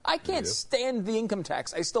anyway. I can't stand the income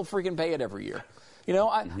tax. I still freaking pay it every year.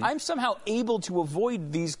 I'm somehow able to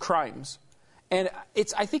avoid these crimes. And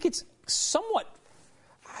I think it's somewhat,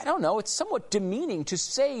 it's somewhat demeaning to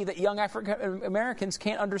say that young African Americans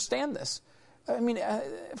can't understand this. I mean,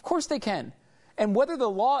 of course they can. And whether the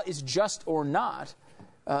law is just or not,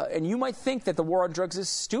 and you might think that the war on drugs is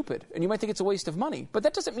stupid, and you might think it's a waste of money, but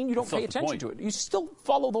that doesn't mean you don't pay attention to it. You still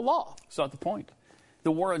follow the law. It's not the point.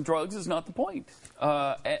 The war on drugs is not the point.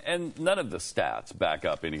 And none of the stats back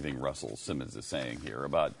up anything Russell Simmons is saying here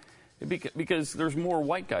about... Because there's more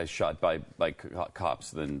white guys shot by cops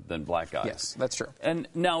than black guys. Yes, that's true. And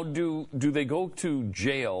now, do they go to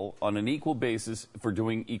jail on an equal basis for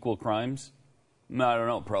doing equal crimes? No, I don't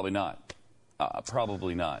know. Probably not.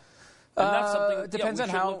 Probably not. And that's something it depends on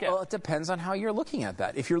how. Well, it depends on how you're looking at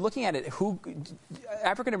that. If you're looking at it,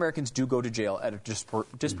 African Americans do go to jail at a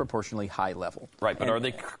disproportionately high level. Right, but are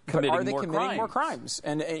they committing more crimes?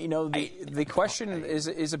 And the question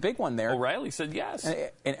is a big one there. O'Reilly said yes,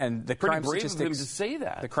 and the pretty crime brave statistics of him to say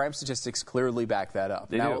that. The crime statistics clearly back that up.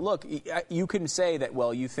 They now, do. Look, you can say that.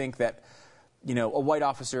 Well, you think that. A white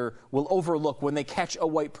officer will overlook when they catch a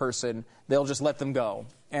white person, they'll just let them go.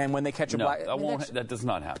 And when they catch a black... that does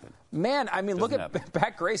not happen. Man, I mean, look at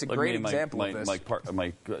Pat Grace, a great example of this.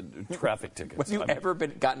 My traffic tickets. Have you ever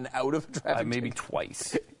gotten out of traffic maybe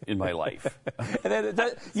twice in my life. And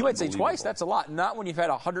you might say twice, that's a lot. Not when you've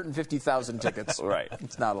had 150,000 tickets. Right.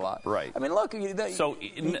 It's not a lot. Right. I mean, look...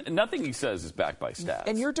 nothing he says is backed by stats.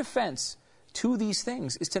 And your defense to these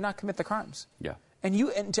things is to not commit the crimes. Yeah.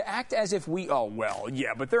 And to act as if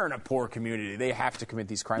but they're in a poor community. They have to commit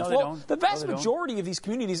these crimes. No, they don't. The vast majority of these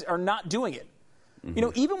communities are not doing it. You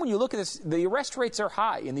know, even when you look at this, the arrest rates are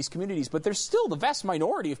high in these communities, but there's still the vast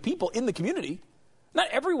minority of people in the community. Not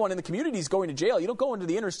everyone in the community is going to jail. You don't go into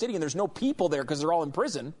the inner city and there's no people there because they're all in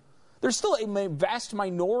prison. There's still a vast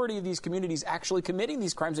minority of these communities actually committing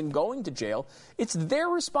these crimes and going to jail. It's their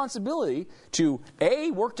responsibility to,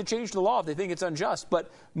 A, work to change the law if they think it's unjust,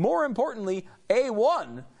 but more importantly,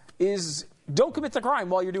 A1 is don't commit the crime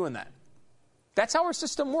while you're doing that. That's how our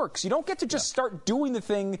system works. You don't get to just start doing the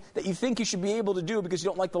thing that you think you should be able to do because you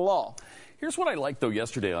don't like the law. Here's what I liked, though,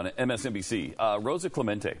 yesterday on MSNBC. Rosa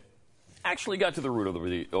Clemente actually got to the root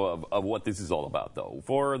of what this is all about, though.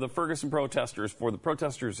 For the Ferguson protesters, for the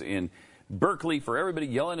protesters in Berkeley, for everybody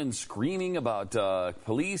yelling and screaming about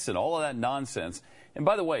police and all of that nonsense. And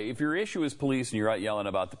by the way, if your issue is police and you're out yelling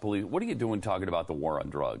about the police, what are you doing talking about the war on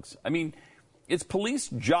drugs? I mean, it's police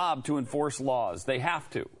job to enforce laws. They have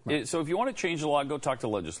to. Right. So if you want to change the law, go talk to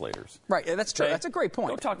legislators. Right, that's true. That's a great point.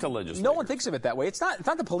 Go talk to legislators. No one thinks of it that way. It's not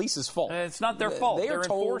the police's fault. It's not their fault. They're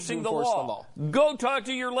enforcing the law. Go talk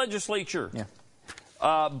to your legislature.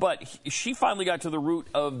 Yeah. But she finally got to the root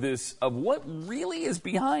of this, of what really is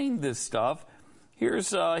behind this stuff.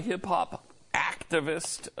 Here's hip-hop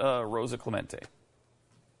activist Rosa Clemente.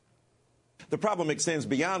 The problem extends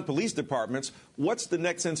beyond police departments. What's the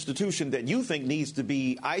next institution that you think needs to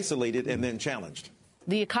be isolated and then challenged?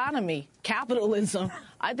 The economy, capitalism.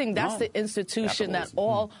 I think that's the institution that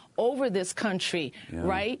all over this country,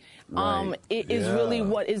 right? It is really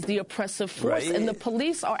what is the oppressive force. And the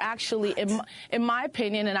police are actually, in my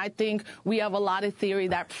opinion, and I think we have a lot of theory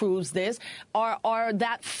that proves this, are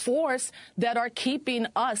that force that are keeping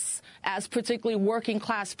us as particularly working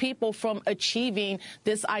class people from achieving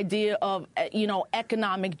this idea of,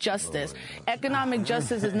 economic justice. Economic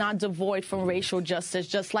justice is not devoid from racial justice,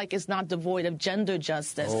 just like it's not devoid of gender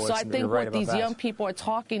justice. So I think what these young people are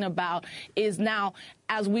talking about is now,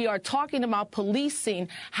 as we are talking about policing,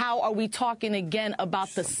 how are we talking again about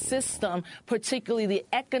the system, particularly the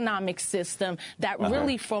economic system that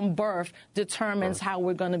really from birth determines how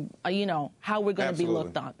we're going to, how we're going to be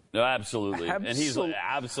looked on. No, absolutely. And he's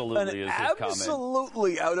absolutely is his comment.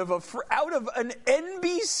 Absolutely out of an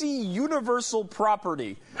NBC Universal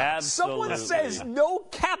property. Absolutely. Someone says no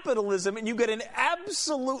capitalism, and you get an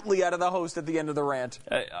absolutely out of the host at the end of the rant.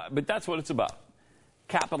 But that's what it's about.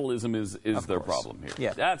 Capitalism is their problem here.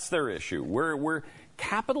 Yeah. That's their issue. Where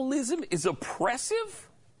capitalism is oppressive?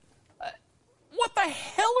 What the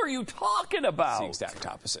hell are you talking about? It's the exact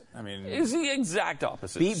opposite. I mean, it's the exact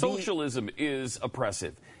opposite. Socialism is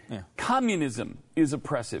oppressive. Yeah. Communism is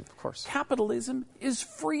oppressive. Of course. Capitalism is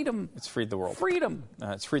freedom. It's freed the world. Freedom.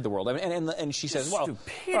 It's freed the world. I mean, and she says,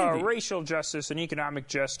 racial justice and economic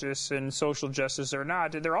justice and social justice are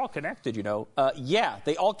not. They're all connected, Yeah,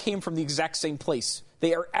 they all came from the exact same place.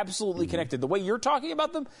 They are absolutely connected. The way you're talking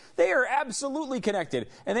about them, they are absolutely connected.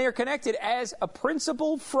 And they are connected as a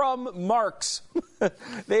principle from Marx.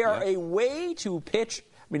 They are a way to pitch.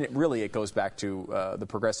 I mean, it goes back to the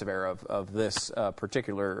progressive era of this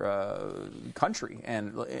particular country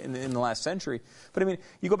and in the last century. But I mean,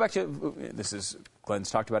 you go back to, Glenn's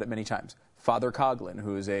talked about it many times, Father Coughlin,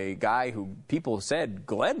 who is a guy who people said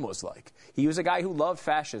Glenn was like. He was a guy who loved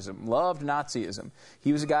fascism, loved Nazism.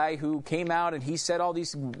 He was a guy who came out and he said all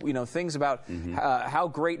these things about how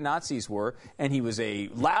great Nazis were, and he was a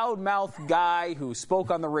loudmouth guy who spoke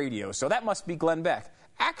on the radio. So that must be Glenn Beck.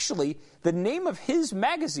 Actually, the name of his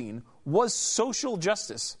magazine was Social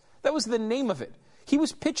Justice. That was the name of it. He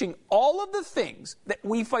was pitching all of the things that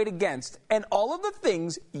we fight against and all of the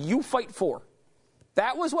things you fight for.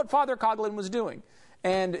 That was what Father Coughlin was doing.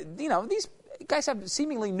 And, these guys have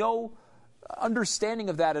seemingly no understanding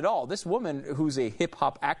of that at all. This woman, who's a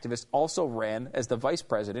hip-hop activist, also ran as the vice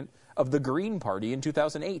president of the Green Party in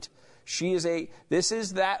 2008. The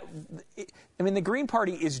Green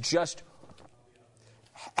Party is just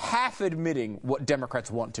half admitting what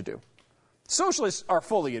Democrats want to do. Socialists are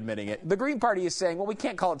fully admitting it. The Green Party is saying, well, we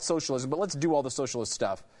can't call it socialism, but let's do all the socialist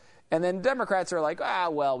stuff. And then Democrats are like,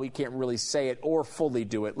 we can't really say it or fully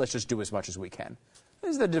do it. Let's just do as much as we can.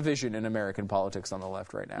 This is the division in American politics on the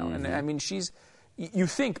left right now. And I mean, you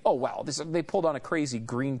think, they pulled on a crazy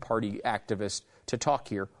Green Party activist to talk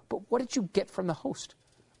here. But what did you get from the host?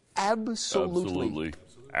 Absolutely.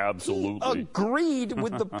 He agreed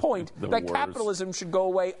with the point that capitalism should go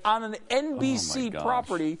away on an NBC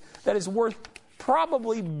property that is worth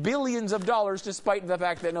probably billions of dollars, despite the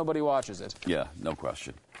fact that nobody watches it. Yeah, no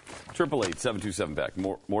question. 888-727-BECK.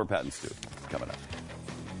 More Pat and Stu coming up.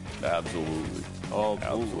 Absolutely. Oh,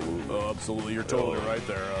 absolutely. Absolutely. You're totally right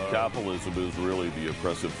there. Capitalism is really the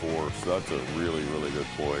oppressive force. That's a really, really good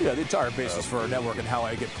point. Yeah, the entire basis for our network and how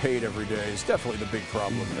I get paid every day is definitely the big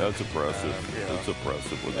problem. That's oppressive. It's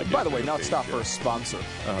oppressive. By the way, now it's stop for a sponsor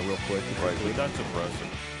real quick. Right, but that's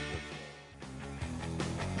oppressive.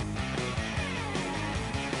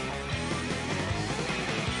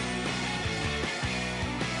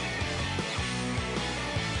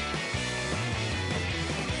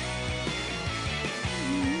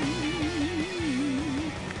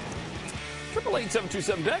 Triple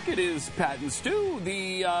 727 Beck. It is Pat and Stu,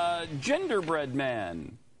 the genderbread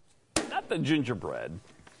man. Not the gingerbread.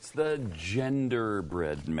 It's the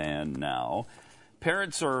genderbread man now.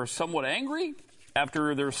 Parents are somewhat angry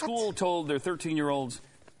after their school told their 13-year-olds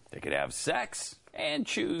they could have sex and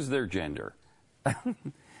choose their gender.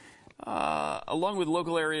 Along with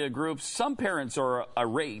local area groups, some parents are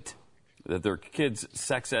irate that their kids'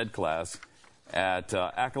 sex ed class at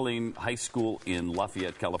Ackling High School in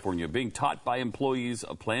Lafayette, California, being taught by employees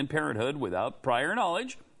of Planned Parenthood without prior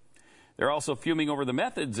knowledge. They're also fuming over the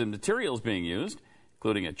methods and materials being used,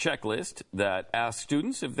 including a checklist that asks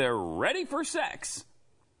students if they're ready for sex,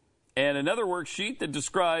 and another worksheet that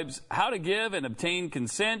describes how to give and obtain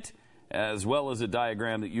consent, as well as a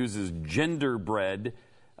diagram that uses genderbread,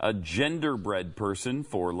 a genderbread person,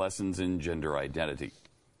 for lessons in gender identity.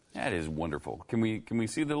 That is wonderful. Can we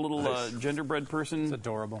see the little genderbread person? It's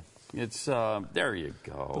adorable. It's there you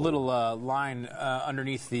go. The little line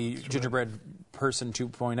underneath the gingerbread person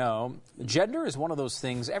 2.0. Gender is one of those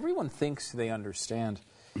things everyone thinks they understand,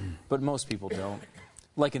 but most people don't.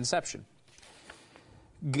 Like Inception.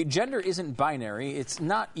 Gender isn't binary. It's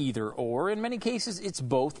not either or. In many cases, it's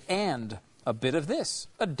both and. A bit of this,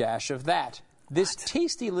 a dash of that. This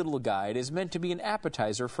tasty little guide is meant to be an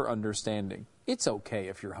appetizer for understanding. It's okay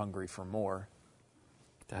if you're hungry for more.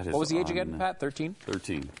 That is what was the age again, Pat? 13?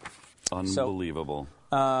 13. Unbelievable.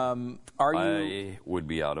 I would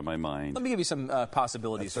be out of my mind. Let me give you some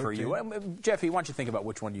possibilities for you. Jeffy, why don't you think about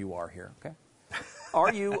which one you are here, okay?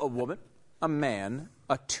 Are you a woman, a man,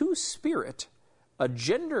 a two-spirit, a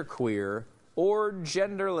genderqueer, or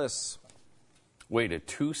genderless? Wait, a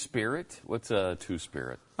two-spirit? What's a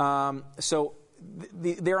two-spirit? So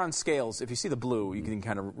they're on scales. If you see the blue, you can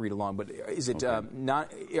kind of read along. But is it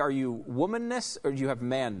not? Are you womanness or do you have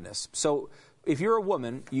manness? So if you're a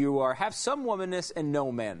woman, you have some womanness and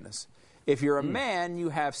no manness. If you're a man, you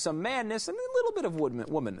have some manness and a little bit of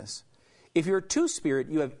womanness. If you're a two-spirit,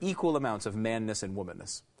 you have equal amounts of manness and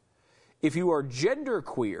womanness. If you are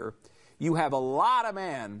genderqueer, you have a lot of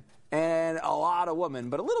man and a lot of woman,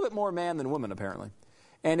 but a little bit more man than woman, apparently.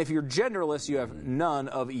 And if you're genderless, you have none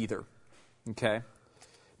of either. Okay?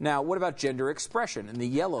 Now, what about gender expression in the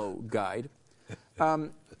yellow guide?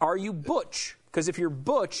 Are you butch? Because if you're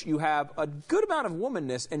butch, you have a good amount of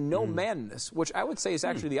womanness and no manness, which I would say is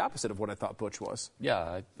actually the opposite of what I thought butch was.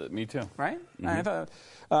 Yeah, me too. Right?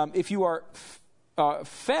 If you are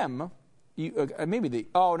femme,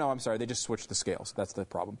 I'm sorry, they just switched the scales. That's the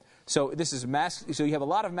problem. So this is so you have a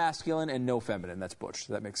lot of masculine and no feminine. That's butch.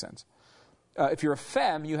 So that makes sense. If you're a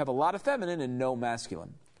femme, you have a lot of feminine and no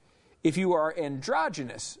masculine. If you are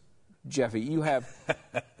androgynous, Jeffy, you have...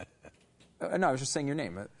 no, I was just saying your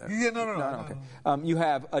name. No. Okay. You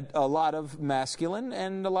have a lot of masculine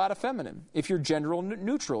and a lot of feminine. If you're gender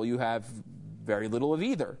neutral, you have very little of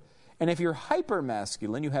either. And if you're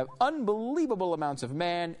hyper-masculine, you have unbelievable amounts of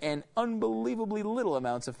man and unbelievably little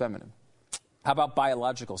amounts of feminine. How about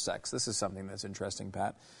biological sex? This is something that's interesting,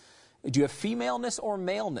 Pat. Do you have femaleness or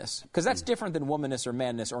maleness? Because that's different than womanness or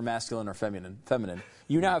manness or masculine or feminine.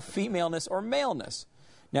 You now have femaleness or maleness.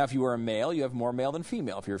 Now, if you are a male, you have more male than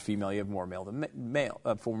female. If you're a female, you have more male than male.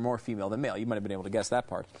 More female than male. You might have been able to guess that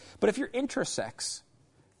part. But if you're intersex,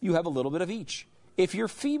 you have a little bit of each. If you're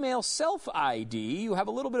female self-ID, you have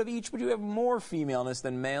a little bit of each, but you have more femaleness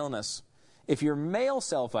than maleness. If you're male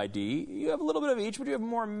self-ID, you have a little bit of each, but you have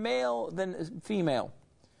more male than female.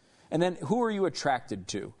 And then who are you attracted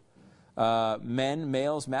to? Men,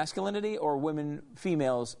 males, masculinity, or women,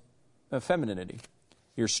 females, femininity?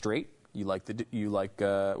 You're straight.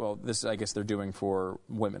 This I guess they're doing for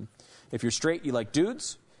women. If you're straight, you like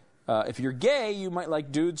dudes. If you're gay, you might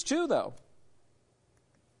like dudes too, though.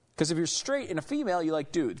 Because if you're straight and a female, you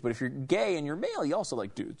like dudes. But if you're gay and you're male, you also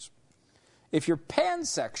like dudes. If you're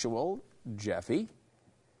pansexual, Jeffy,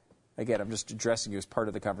 again, I'm just addressing you as part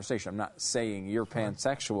of the conversation. I'm not saying you're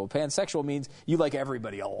pansexual. Pansexual means you like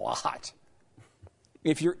everybody a lot.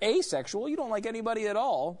 If you're asexual, you don't like anybody at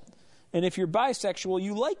all. And if you're bisexual,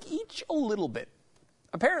 you like each a little bit.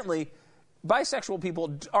 Apparently, bisexual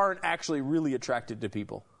people aren't actually really attracted to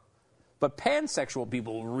people. But pansexual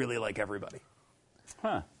people really like everybody.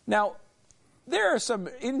 Huh. Now, there are some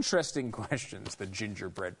interesting questions the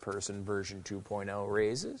gingerbread person version 2.0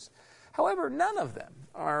 raises. However, none of them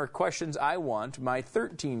are questions I want my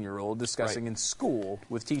 13-year-old discussing in school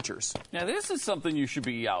with teachers. Now, this is something you should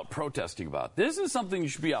be out protesting about. This is something you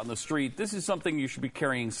should be out in the street. This is something you should be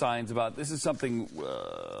carrying signs about. This is something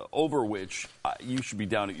over which you should be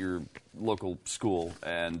down at your local school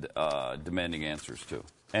and demanding answers to.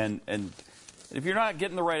 And if you're not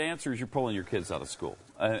getting the right answers, you're pulling your kids out of school.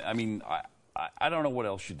 I mean, I don't know what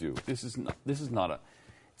else you do. It's not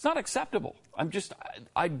acceptable.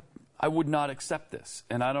 I would not accept this,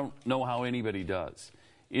 and I don't know how anybody does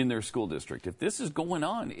in their school district. If this is going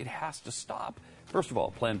on, it has to stop. First of all,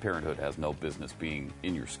 Planned Parenthood has no business being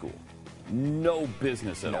in your school. No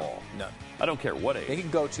business at all. None. I don't care what age. They can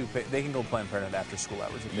go Planned Parenthood after school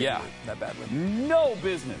hours if they do it that badly. No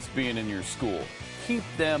business being in your school. Keep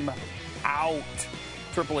them out.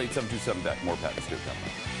 888-727-BECK. More Pat and Stu coming up.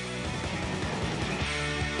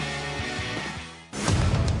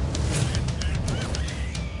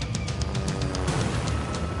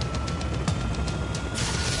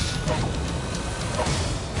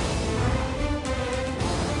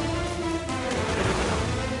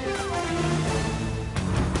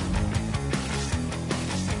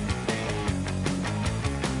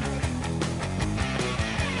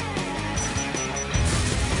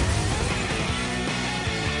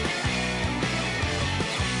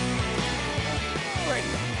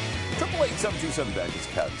 Back is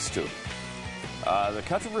Pat and Stu. The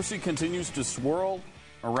controversy continues to swirl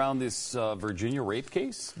around this Virginia rape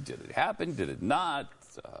case. Did it happen? Did it not?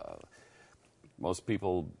 Most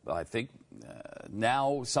people, I think,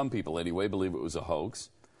 now, some people anyway, believe it was a hoax.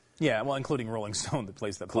 Yeah, well, including Rolling Stone, the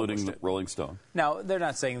place that published it. Rolling Stone. Now, they're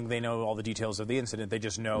not saying they know all the details of the incident. They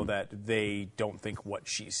just know that they don't think what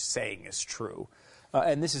she's saying is true.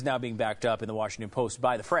 And this is now being backed up in the Washington Post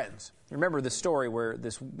by the Friends. Remember the story where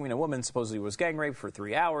this woman supposedly was gang raped for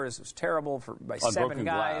 3 hours. It was terrible by 7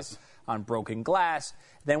 guys on broken glass.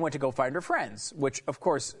 Then went to go find her friends, which, of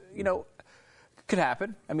course, could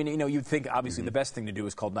happen. I mean, you'd think, obviously, the best thing to do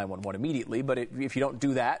is call 911 immediately. But if you don't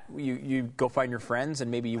do that, you go find your friends, and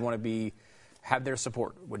maybe you want to have their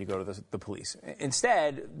support when you go to the police.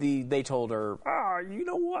 Instead, they told her, you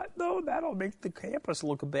know what, though? That'll make the campus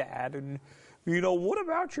look bad. And, what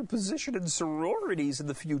about your position in sororities in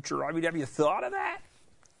the future? I mean, have you thought of that?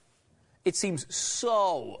 It seems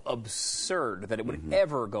so absurd that it would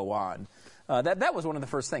ever go on. That was one of the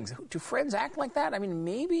first things. Do friends act like that? I mean,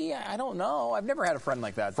 maybe. I don't know. I've never had a friend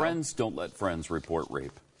like that. Friends don't let friends report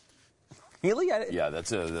rape. Really? Yeah,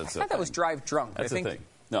 that's a I thought that was drive drunk. That's I think a thing.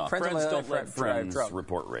 No, friends don't let friends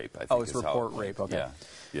report rape. I think it's report rape. Okay.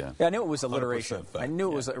 Yeah. I knew it was alliteration. I knew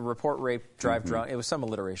it was a report rape, drive drunk. It was some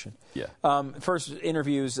alliteration. Yeah. First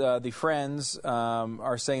interviews, the Friends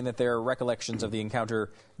are saying that their recollections of the encounter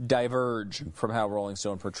diverge from how Rolling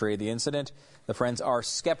Stone portrayed the incident. The Friends are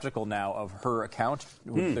skeptical now of her account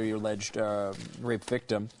with the alleged rape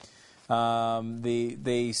victim.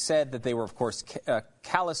 They said that they were, of course,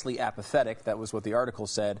 callously apathetic. That was what the article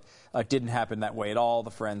said. It didn't happen that way at all,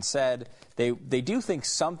 the Friends said. They do think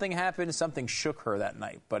something happened, something shook her that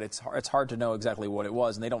night, but it's hard to know exactly what it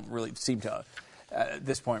was, and they don't really seem to, at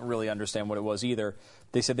this point, really understand what it was either.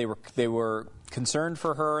 They said they were concerned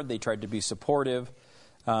for her. They tried to be supportive,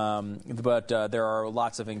 but there are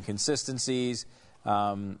lots of inconsistencies.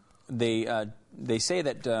 They say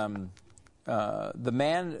that the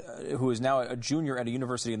man who is now a junior at a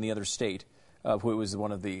university in the other state, who was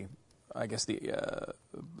one of the, I guess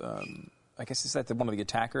it's that one of the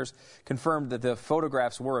attackers, confirmed that the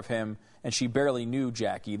photographs were of him, and she barely knew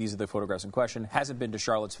Jackie. These are the photographs in question. Hasn't been to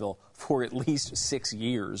Charlottesville for at least 6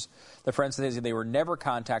 years. The Friends say they were never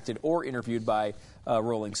contacted or interviewed by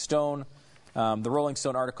Rolling Stone. The Rolling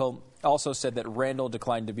Stone article also said that Randall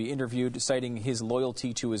declined to be interviewed, citing his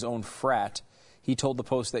loyalty to his own frat. He told the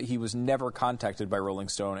Post that he was never contacted by Rolling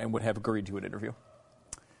Stone and would have agreed to an interview.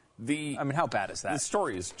 I mean, how bad is that? The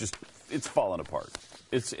story is it's fallen apart.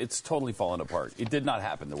 It's totally fallen apart. It did not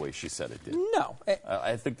happen the way she said it did. No.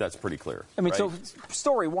 I think that's pretty clear. I mean, right? so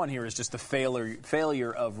story one here is just the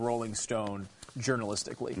failure of Rolling Stone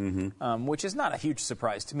journalistically, which is not a huge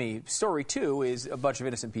surprise to me. Story two is a bunch of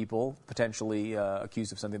innocent people potentially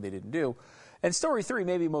accused of something they didn't do. And story three,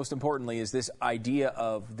 maybe most importantly, is this idea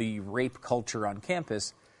of the rape culture on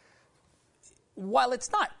campus. While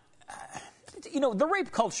it's not, the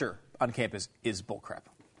rape culture on campus is bullcrap.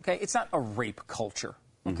 Okay, it's not a rape culture.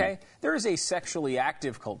 Okay, there is a sexually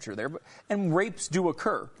active culture there, and rapes do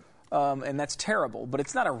occur, and that's terrible. But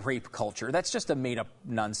it's not a rape culture. That's just a made-up,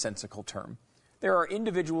 nonsensical term. There are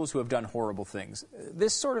individuals who have done horrible things.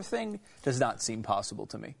 This sort of thing does not seem possible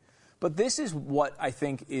to me. But this is what I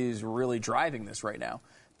think is really driving this right now.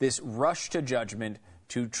 This rush to judgment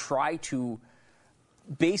to try to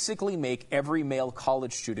basically make every male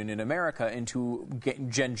college student in America into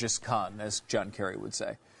Genghis Khan, as John Kerry would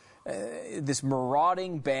say. This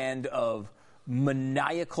marauding band of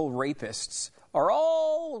maniacal rapists are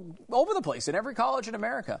all over the place in every college in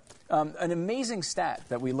America. An amazing stat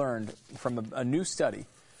that we learned from a new study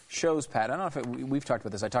shows, Pat, I don't know if we've talked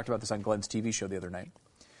about this. I talked about this on Glenn's TV show the other night.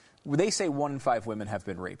 They say 1 in 5 women have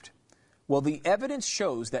been raped. Well, the evidence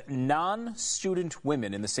shows that non-student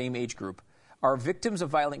women in the same age group are victims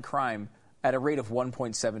of violent crime at a rate of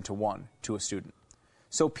 1.7 to 1 to a student.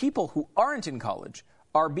 So people who aren't in college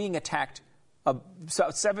are being attacked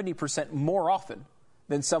 70% more often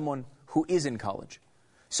than someone who is in college.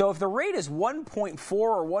 So if the rate is 1.4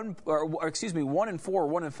 or 1 in 4 or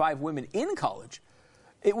 1 in 5 women in college,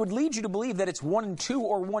 it would lead you to believe that it's 1 in 2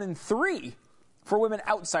 or 1 in 3 for women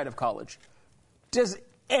outside of college. Does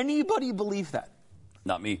anybody believe that?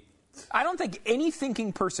 Not me. I don't think any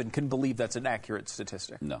thinking person can believe that's an accurate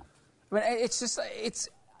statistic. No. I mean, it's just, it's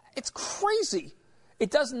crazy. It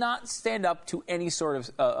does not stand up to any sort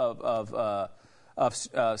of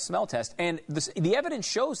smell test. And the evidence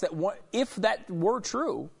shows that if that were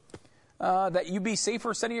true, that you'd be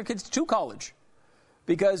safer sending your kids to college.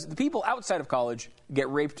 Because the people outside of college get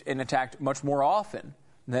raped and attacked much more often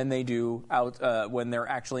than they do when they're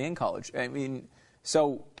actually in college. I mean,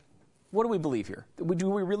 so what do we believe here? Do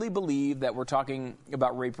we really believe that we're talking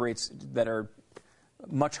about rape rates that are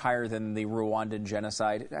much higher than the Rwandan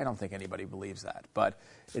genocide? I don't think anybody believes that. But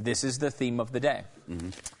this is the theme of the day.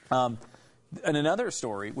 Mm-hmm. And another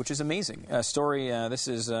story, which is amazing, this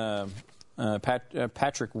is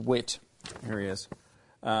Patrick Witt. Here he is.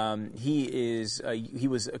 He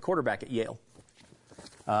was a quarterback at Yale.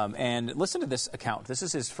 And listen to this account. This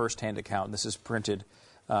is his firsthand account. This is printed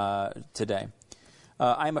today.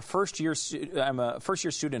 I'm a first-year student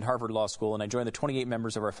at Harvard Law School, and I joined the 28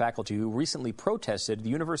 members of our faculty who recently protested the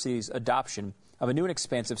university's adoption of a new and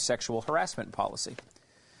expansive sexual harassment policy.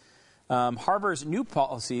 Harvard's new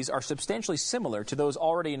policies are substantially similar to those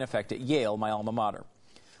already in effect at Yale, my alma mater.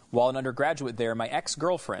 While an undergraduate there, my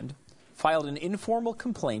ex-girlfriend filed an informal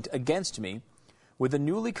complaint against me with the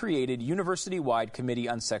newly created university-wide Committee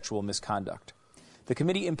on Sexual Misconduct. The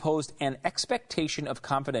committee imposed an expectation of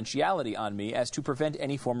confidentiality on me as to prevent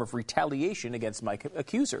any form of retaliation against my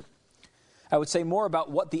accuser. I would say more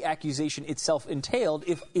about what the accusation itself entailed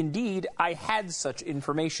if indeed I had such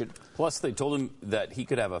information. Plus, they told him that he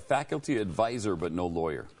could have a faculty advisor but no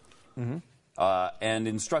lawyer. Mm-hmm. And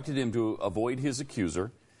instructed him to avoid his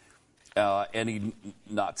accuser. And he'd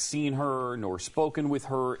not seen her nor spoken with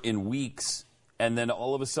her in weeks. And then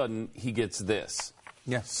all of a sudden, he gets this.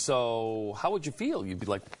 Yeah. So how would you feel? You'd be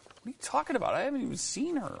like, what are you talking about? I haven't even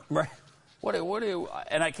seen her. Right.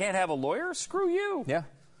 And I can't have a lawyer? Screw you. Yeah.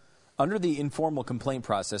 Under the informal complaint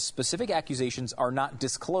process, specific accusations are not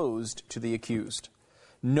disclosed to the accused.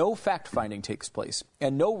 No fact-finding takes place,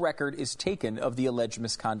 and no record is taken of the alleged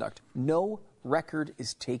misconduct. No record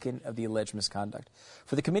is taken of the alleged misconduct.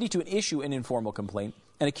 For the committee to issue an informal complaint,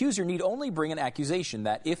 an accuser need only bring an accusation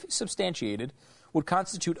that, if substantiated, would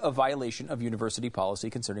constitute a violation of university policy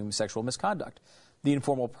concerning sexual misconduct. The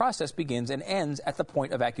informal process begins and ends at the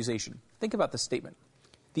point of accusation. Think about this statement.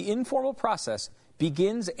 The informal process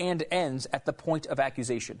begins and ends at the point of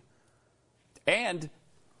accusation. And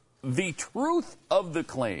the truth of the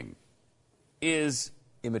claim is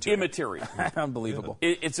immaterial. Unbelievable.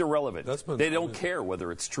 It's irrelevant. They don't care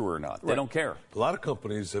whether it's true or not. Right. They don't care. A lot of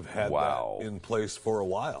companies have had that in place for a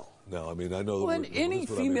while. No, I mean, I know. Well, any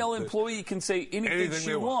female employee can say anything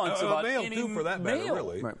she wants about male any too, for that matter, male.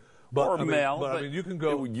 really. Right. But, or male. But I mean, you can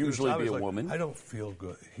go. It would usually be a woman. I don't feel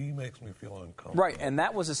good. He makes me feel uncomfortable. Right, and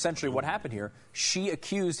that was essentially what happened here. She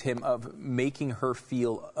accused him of making her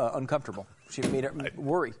feel uncomfortable. She made her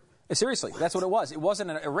worry. Seriously, that's what it was. It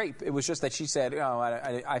wasn't a rape. It was just that she said, "Oh,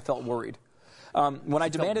 I felt worried." When I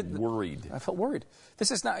demanded, worried. I felt worried. This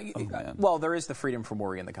is not. Well, there is the freedom from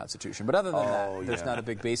worry in the Constitution, but other than that, there's not a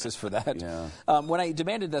big basis for that. Yeah. When I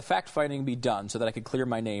demanded the fact-finding be done so that I could clear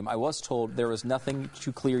my name, I was told there was nothing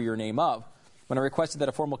to clear your name of. When I requested that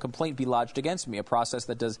a formal complaint be lodged against me, a process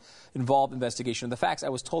that does involve investigation of the facts, I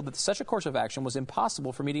was told that such a course of action was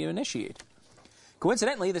impossible for me to initiate.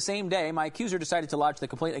 Coincidentally, the same day, my accuser decided to lodge the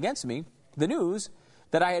complaint against me. The news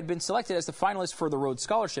that I had been selected as the finalist for the Rhodes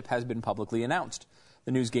Scholarship has been publicly announced.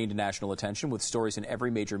 The news gained national attention with stories in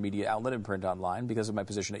every major media outlet and print online because of my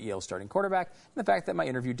position at Yale starting quarterback and the fact that my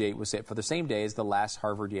interview date was set for the same day as the last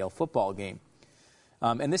Harvard-Yale football game.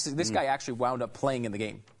 And this guy actually wound up playing in the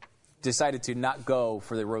game. Decided to not go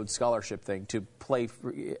for the Rhodes Scholarship thing, to play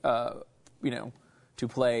for, to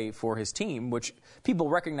play for his team, which people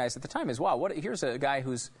recognized at the time as, wow, here's a guy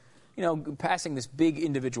who's, passing this big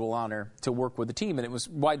individual honor to work with the team, and it was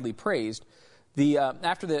widely praised.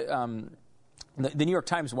 After the New York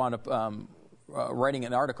Times wound up writing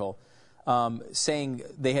an article saying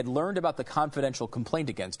they had learned about the confidential complaint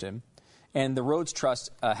against him, and the Rhodes Trust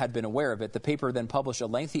had been aware of it. The paper then published a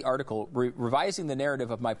lengthy article revising the narrative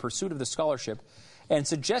of my pursuit of the scholarship and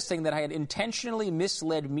suggesting that I had intentionally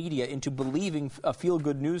misled media into believing a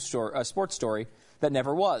feel-good news story, a sports story that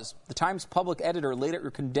never was. The Times public editor later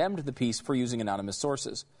condemned the piece for using anonymous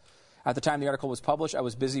sources. At the time the article was published, I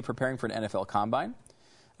was busy preparing for an NFL combine.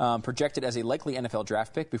 Projected as a likely NFL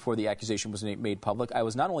draft pick before the accusation was made public, I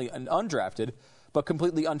was not only undrafted, but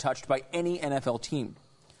completely untouched by any NFL team.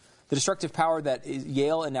 The destructive power that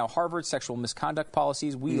Yale and now Harvard's sexual misconduct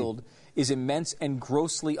policies wield is immense and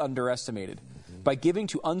grossly underestimated. By giving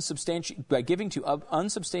to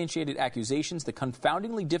unsubstantiated accusations the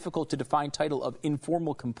confoundingly difficult to define title of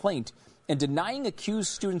informal complaint and denying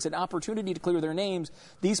accused students an opportunity to clear their names,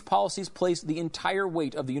 these policies place the entire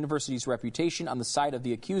weight of the university's reputation on the side of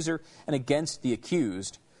the accuser and against the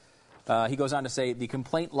accused. He goes on to say, the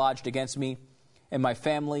complaint lodged against me and my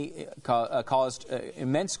family caused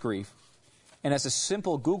immense grief, and as a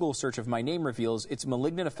simple Google search of my name reveals, its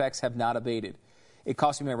malignant effects have not abated. It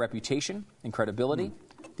cost me my reputation and credibility,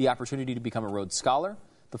 the opportunity to become a Rhodes Scholar,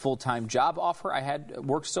 the full-time job offer I had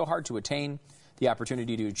worked so hard to attain, the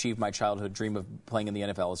opportunity to achieve my childhood dream of playing in the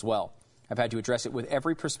NFL as well. I've had to address it with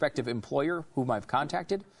every prospective employer whom I've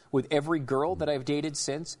contacted, with every girl that I've dated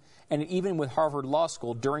since, and even with Harvard Law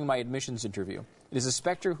School during my admissions interview. It is a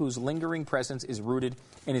specter whose lingering presence is rooted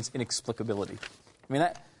in its inexplicability. I mean,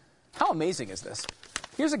 how amazing is this?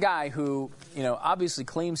 Here's a guy who, obviously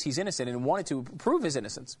claims he's innocent and wanted to prove his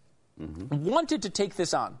innocence, wanted to take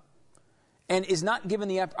this on, and is not given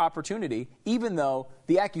the opportunity, even though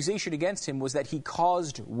the accusation against him was that he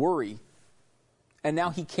caused worry. And now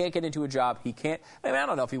he can't get into a job. He can't. I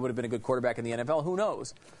don't know if he would have been a good quarterback in the NFL. Who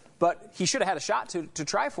knows? But he should have had a shot to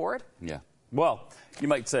try for it. Yeah. Well, you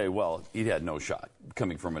might say, he had no shot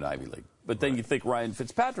coming from an Ivy League. But then you think Ryan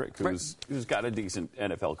Fitzpatrick, who's got a decent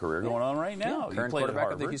NFL career going on right now. Yeah, current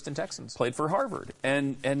quarterback of the Houston Texans. Played for Harvard.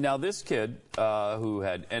 And now this kid who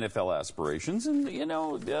had NFL aspirations, and,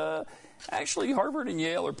 actually Harvard and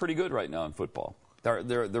Yale are pretty good right now in football.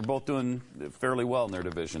 They're both doing fairly well in their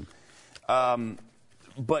division.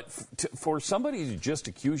 But for somebody to just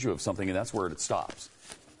accuse you of something, and that's where it stops,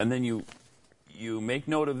 and then you make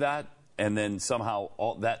note of that, and then somehow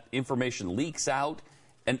all that information leaks out,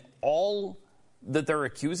 and all that they're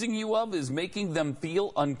accusing you of is making them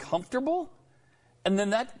feel uncomfortable, and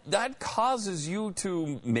then that causes you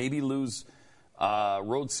to maybe lose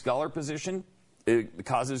Rhodes Scholar position. It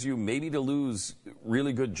causes you maybe to lose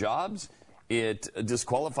really good jobs. It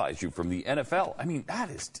disqualifies you from the NFL. I mean, that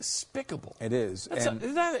is despicable. It is.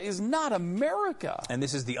 That is not America. And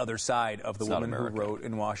this is the other side of the woman who wrote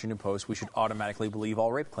in Washington Post, we should automatically believe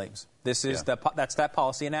all rape claims. This is that's that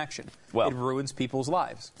policy in action. Well, it ruins people's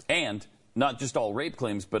lives. And not just all rape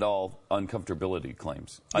claims, but all uncomfortability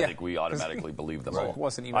claims. I think we automatically believe them all.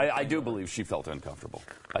 Wasn't even I do believe she felt uncomfortable.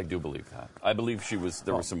 I do believe that. I believe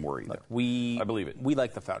there was some worry there. I believe it. We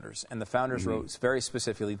like the founders, and the founders wrote very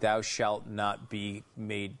specifically, thou shalt not be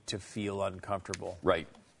made to feel uncomfortable. Right.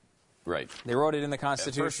 They wrote it in the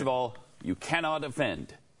Constitution. First of all, you cannot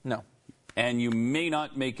offend. No. And you may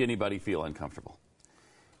not make anybody feel uncomfortable.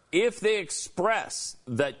 If they express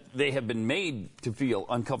that they have been made to feel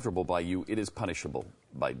uncomfortable by you, it is punishable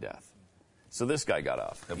by death. So this guy got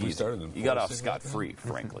off. He got off scot-free,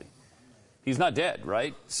 frankly. He's not dead,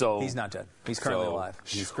 right? So he's not dead. He's currently alive.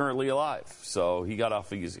 He's currently alive. So he got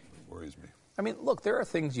off easy. Worries me. I mean, look, there are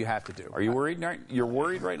things you have to do. Are you worried? You're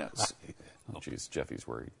worried right now? Oh, jeez, Jeffy's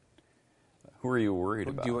worried. Who are you worried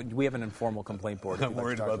about? We have an informal complaint board. I'm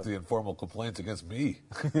worried about the informal complaints against me.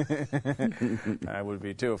 I would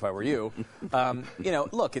be too if I were you.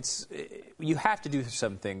 Look, you have to do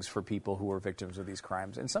some things for people who are victims of these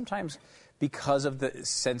crimes, and sometimes because of the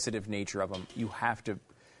sensitive nature of them, you have to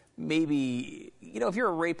maybe, if you're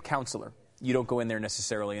a rape counselor, you don't go in there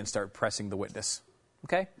necessarily and start pressing the witness.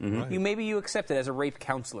 Okay? Mm-hmm. Maybe you accept it as a rape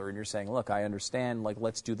counselor, and you're saying, look, I understand,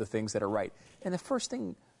 let's do the things that are right. And the first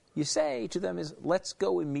thing you say to them is, let's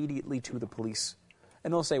go immediately to the police.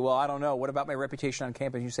 And they'll say, well, I don't know. What about my reputation on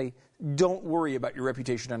campus? You say, don't worry about your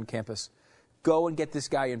reputation on campus. Go and get this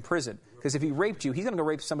guy in prison. Because if he raped you, he's going to go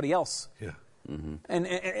rape somebody else. Yeah. And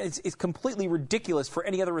it's completely ridiculous for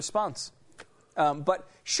any other response. But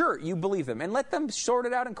sure, you believe them, and let them sort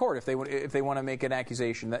it out in court if they want to make an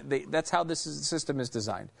accusation. That's how this system is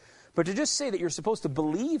designed. But to just say that you're supposed to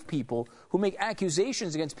believe people who make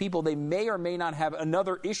accusations against people they may or may not have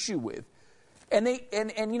another issue with, and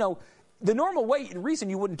you know, the normal reason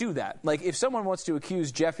you wouldn't do that, like if someone wants to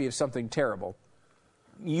accuse Jeffy of something terrible,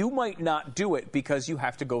 you might not do it because you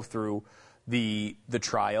have to go through the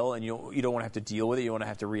trial, and you don't want to have to deal with it. You don't want to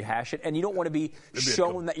have to rehash it, and you don't want to be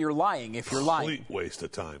shown that you're lying if you're lying. Complete waste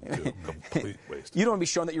of time, too. Complete waste. You don't want to be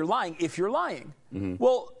shown that you're lying if you're lying. Mm-hmm.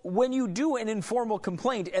 Well, when you do an informal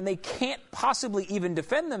complaint and they can't possibly even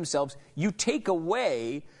defend themselves, you take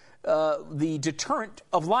away the deterrent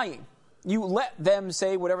of lying. You let them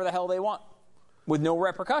say whatever the hell they want with no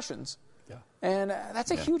repercussions. And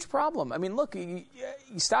that's a huge problem. I mean, look,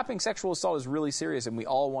 stopping sexual assault is really serious, and we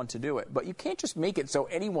all want to do it. But you can't just make it so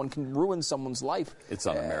anyone can ruin someone's life. It's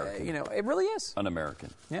un-American. You know, it really is.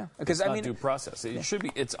 Un-American. Yeah. Because I mean, due process. It should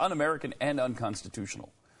be. It's un-American and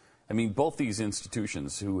unconstitutional. I mean, both these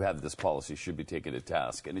institutions who have this policy should be taken to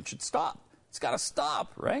task, and it should stop. It's got to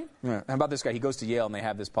stop, right? Yeah. How about this guy? He goes to Yale, and they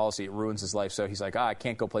have this policy. It ruins his life. So he's like, I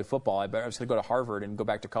can't go play football. I'm just going to go to Harvard and go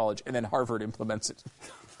back to college. And then Harvard implements it.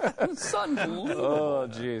 It's unbelievable. Oh,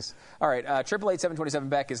 jeez. All right,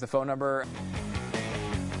 888-727-BECK is the phone number.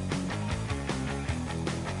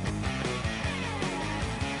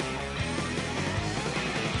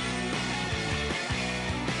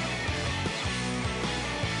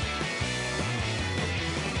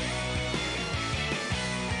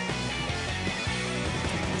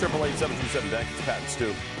 BECK. It's Pat and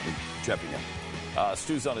Stu checking in.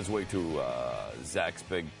 Stu's on his way to Zach's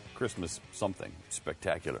big Christmas something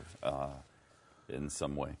spectacular in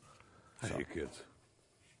some way. I hate kids.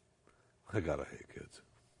 I gotta hate kids.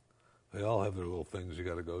 They all have their little things you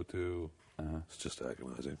gotta go to. It's just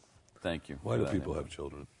agonizing. Thank you. Why do people have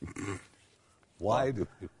children? Why do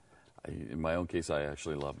people? In my own case, I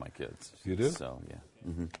actually love my kids. You do? So, yeah.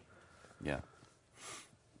 Mm-hmm. Yeah.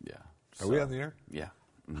 Yeah. Are we on the air? Yeah.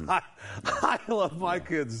 Mm-hmm. I love my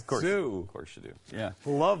kids, too. Of course you do. Yeah.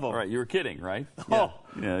 Love them. All right, you were kidding, right? Oh.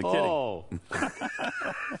 Yeah, kidding.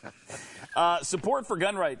 Support for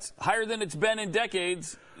gun rights, higher than it's been in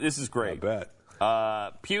decades. This is great. I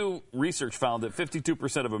bet. Pew Research found that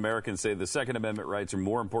 52% of Americans say the Second Amendment rights are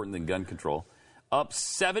more important than gun control, up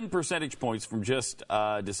 7 percentage points from just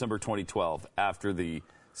December 2012 after the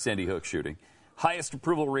Sandy Hook shooting. Highest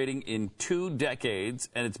approval rating in 2 decades,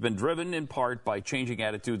 and it's been driven in part by changing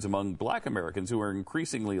attitudes among black Americans who are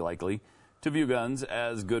increasingly likely to view guns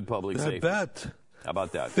as good public safety. I bet. How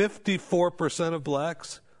about that? 54% of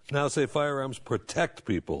blacks now say firearms protect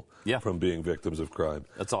people from being victims of crime.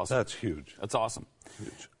 That's awesome. That's huge. That's awesome.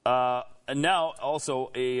 Huge. And now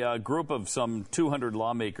also a group of some 200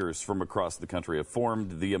 lawmakers from across the country have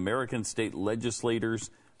formed the American State Legislators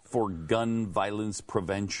for Gun Violence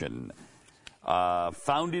Prevention.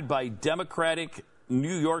 Founded by Democratic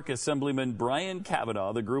New York Assemblyman Brian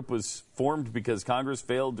Kavanaugh, the group was formed because Congress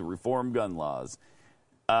failed to reform gun laws.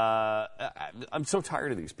 I'm so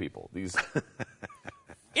tired of these people, these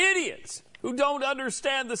idiots who don't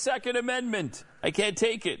understand the Second Amendment. I can't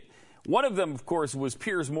take it. One of them, of course, was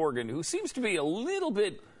Piers Morgan, who seems to be a little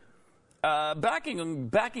bit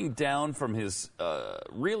backing down from his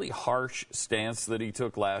really harsh stance that he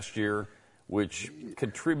took last year, which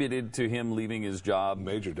contributed to him leaving his job.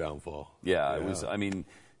 Major downfall. Yeah, it was. I mean,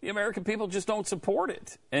 the American people just don't support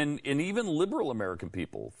it, and even liberal American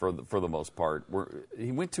people, for the most part,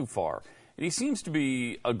 he went too far. And he seems to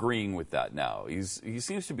be agreeing with that now. He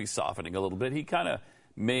seems to be softening a little bit. He kind of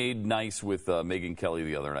made nice with Megyn Kelly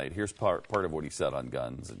the other night. Here's part of what he said on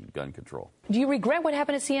guns and gun control. Do you regret what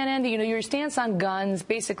happened at CNN? You know, your stance on guns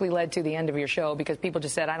basically led to the end of your show because people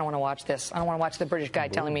just said, I don't want to watch this. I don't want to watch the British guy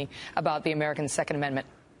telling me about the American Second Amendment.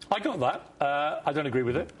 I got that. I don't agree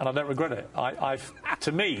with it, and I don't regret it.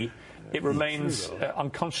 To me, it remains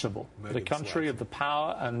unconscionable that a country of the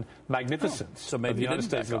power and magnificence of the United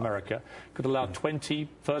States of America could allow 20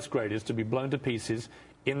 first graders to be blown to pieces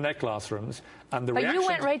in their classrooms, and the reaction... But you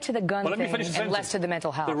went right to the gun thing and less to the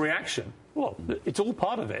mental health. The reaction, well, it's all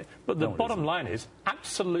part of it, but the bottom line is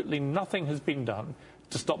absolutely nothing has been done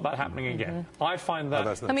to stop that happening again. I find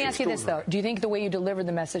that... Let me ask you this, though. Do you think the way you delivered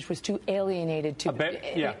the message was too alienating to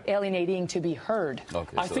be heard?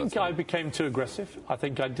 Okay, I think I became too aggressive. I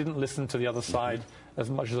think I didn't listen to the other side as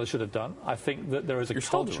much as I should have done. I think that there is a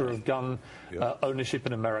culture of gun ownership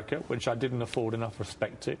in America, which I didn't afford enough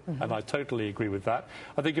respect to, and I totally agree with that.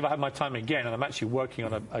 I think if I had my time again, and I'm actually working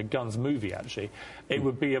on a guns movie, actually, it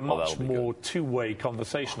would be a much more two-way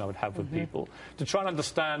conversation I would have with people to try and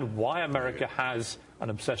understand why America has an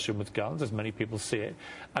obsession with guns, as many people see it,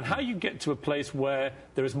 and how you get to a place where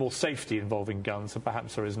there is more safety involving guns than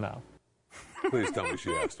perhaps there is now. Please tell me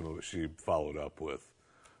she asked him what she followed up with.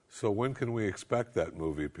 So when can we expect that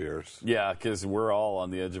movie, Pierce? Yeah, because we're all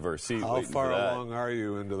on the edge of our seat. How far along are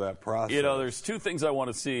you into that process? You know, there's two things I want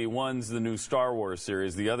to see. One's the new Star Wars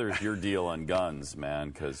series. The other is your deal on guns, man,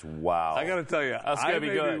 because, wow. I got to tell you, I may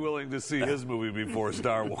be willing to see his movie before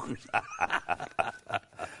Star Wars.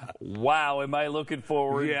 Wow, am I looking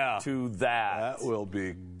forward to that. That will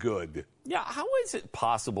be good. Yeah, how is it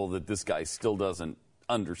possible that this guy still doesn't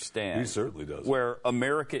understand? He certainly does. Where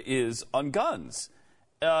America is on guns.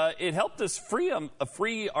 It helped us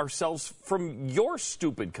free ourselves from your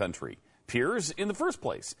stupid country, Piers, in the first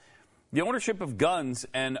place. The ownership of guns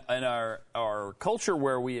and our culture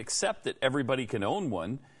where we accept that everybody can own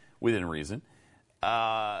one within reason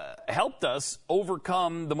helped us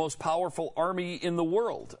overcome the most powerful army in the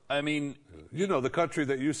world. I mean... You know, the country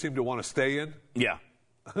that you seem to want to stay in? Yeah.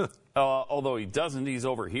 Although he doesn't. He's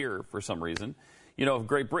over here for some reason. You know, if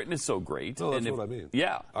Great Britain is so great. No, that's what I mean.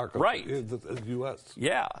 Yeah, our country, right. The U.S.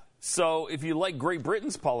 Yeah. So if you like Great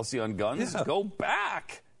Britain's policy on guns, go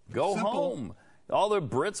back. Go home. All the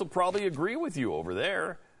Brits will probably agree with you over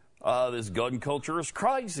there. This gun culture is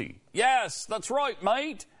crazy. Yes, that's right,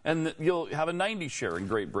 mate. And you'll have a 90 share in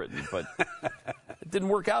Great Britain. But it didn't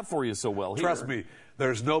work out for you so well here. Trust me,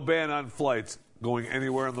 there's no ban on flights going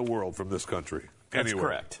anywhere in the world from this country. That's anywhere.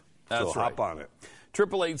 correct. That's so right. hop on it.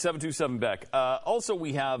 888-727-BECK. Also,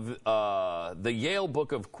 we have the Yale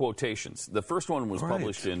Book of Quotations. The first one was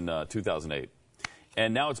published in 2008.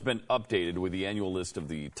 And now it's been updated with the annual list of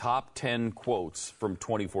the top 10 quotes from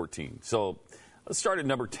 2014. So let's start at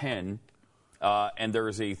number 10. And there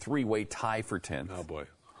is a three-way tie for 10th. Oh, boy.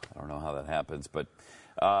 I don't know how that happens, but...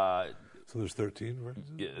 so there's 13, right?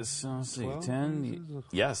 Yes, let's see, 10.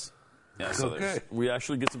 Yes. Yeah, so we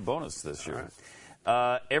actually get some bonus this year.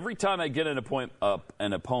 Every time I get an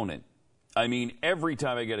opponent, I mean every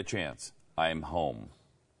time I get a chance, I'm home.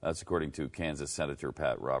 That's according to Kansas Senator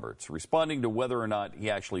Pat Roberts, responding to whether or not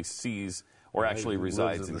he actually sees or actually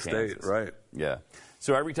resides in Kansas. State, right. Yeah.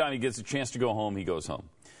 So every time he gets a chance to go home, he goes home.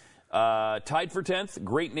 Tied for 10th,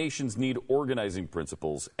 great nations need organizing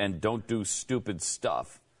principles, and don't do stupid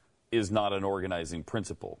stuff is not an organizing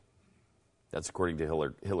principle. That's according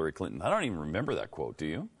to Hillary Clinton. I don't even remember that quote, do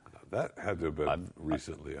you? That had to have been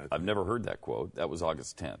recently. I've never heard that quote. That was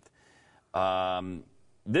August 10th.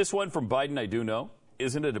 This one from Biden, I do know.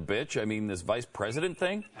 Isn't it a bitch? I mean, this vice president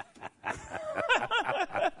thing?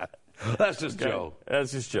 That's just Joe.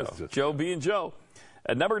 That's just Joe. Joe being Joe.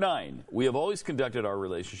 At number 9, we have always conducted our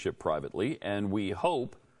relationship privately, and we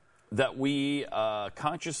hope that we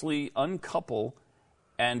consciously uncouple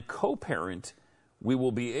and co-parent. We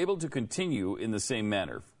will be able to continue in the same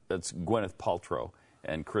manner. That's Gwyneth Paltrow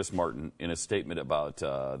and Chris Martin in a statement about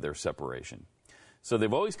their separation. So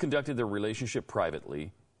they've always conducted their relationship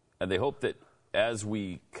privately, and they hope that as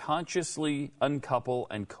we consciously uncouple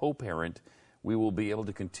and co-parent, we will be able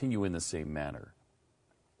to continue in the same manner.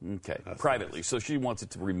 Okay, that's privately. Nice. So she wants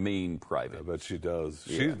it to remain private. I bet she does.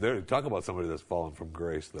 Yeah. Talk about somebody that's fallen from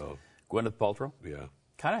grace, though. Gwyneth Paltrow? Yeah.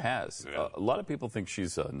 Kind of has. Yeah. A lot of people think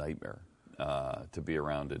she's a nightmare to be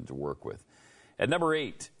around and to work with. At number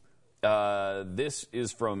 8, this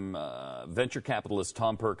is from venture capitalist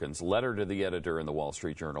Tom Perkins' letter to the editor in the Wall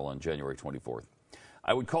Street Journal on January 24th.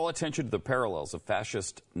 I would call attention to the parallels of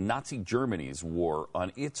fascist Nazi Germany's war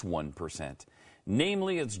on its 1%,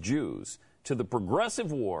 namely its Jews, to the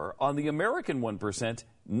progressive war on the American 1%,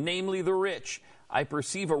 namely the rich. I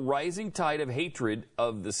perceive a rising tide of hatred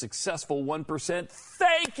of the successful 1%.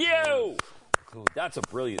 Thank you! That's a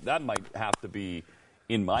brilliant, that might have to be,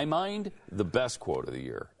 in my mind, the best quote of the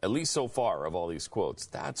year, at least so far of all these quotes.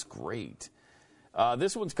 That's great.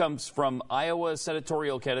 This one comes from Iowa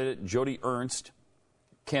senatorial candidate Jody Ernst,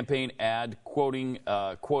 campaign ad quoted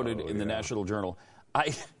in the National Journal.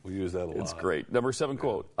 We use that a lot. It's great. Number 7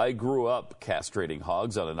 quote, I grew up castrating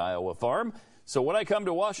hogs on an Iowa farm, so when I come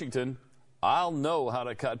to Washington, I'll know how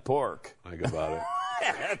to cut pork. Think about it.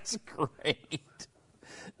 That's great.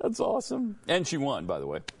 That's awesome. And she won, by the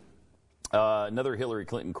way. Another Hillary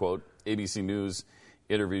Clinton quote, ABC News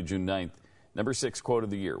interview June 9th. Number 6 quote of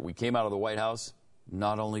the year. We came out of the White House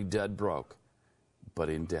not only dead broke, but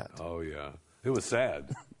in debt. Oh, yeah. It was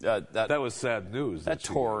sad. That was sad news. That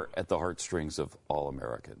tore at the heartstrings of all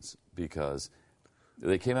Americans because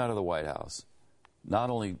they came out of the White House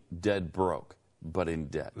not only dead broke, but in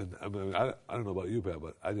debt. I mean, I don't know about you, Pat,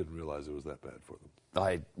 but I didn't realize it was that bad for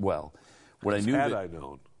them. Well, When I knew had that, I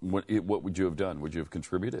known. What would you have done? Would you have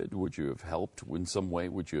contributed? Would you have helped in some way?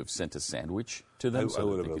 Would you have sent a sandwich to them? I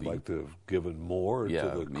would have liked to have given more to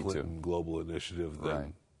the Clinton too. Global Initiative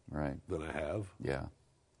than I have. Yeah,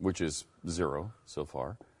 which is zero so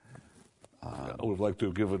far. I would have liked to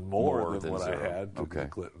have given more than what zero. I had to the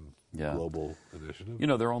Clinton Global Initiative. You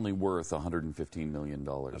know, they're only worth $115 million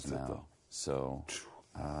That's now. it, though. So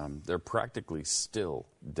they're practically still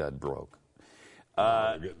dead broke.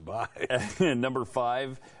 They're getting by. Number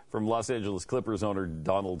 5 from Los Angeles Clippers owner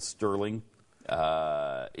Donald Sterling.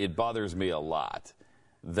 It bothers me a lot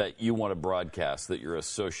that you want to broadcast that you're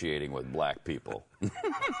associating with black people.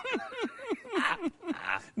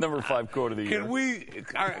 Number 5 quote of the year.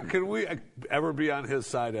 Can we ever be on his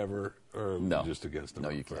side ever, or no. just against him? No,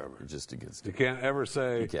 you forever? can't. Just against him. You can't ever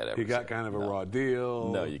say he got kind of a raw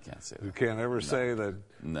deal. No, you can't say that. You can't ever say that.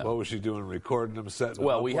 No. What was she doing, recording him, setting him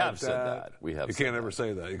Well, up we like have said that. We have. You said can't ever that.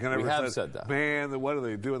 say that. You can't We ever have say, said that. Man, what are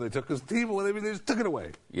they doing? They took his team away. They just took it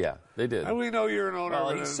away. Yeah, they did. And we know you're an owner. Well,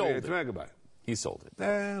 of he an sold NBA it. Megabyte. He sold it.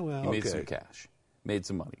 Well, he made some cash. Made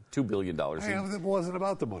some money. $2 billion. It wasn't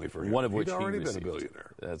about the money for him. One of which he'd already he been a received.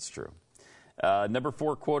 billionaire. That's true. Number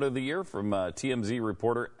 4 quote of the year from TMZ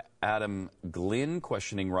reporter Adam Glynn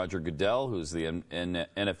questioning Roger Goodell, who's the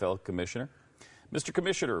NFL commissioner. Mr.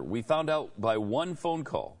 Commissioner, we found out by one phone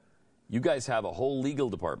call you guys have a whole legal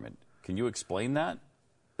department. Can you explain that?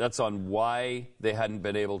 That's on why they hadn't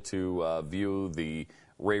been able to view the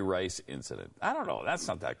Ray Rice incident. I don't know. That's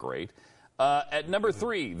not that great. At number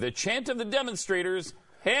 3, the chant of the demonstrators,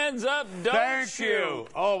 hands up, don't shoot. Thank you.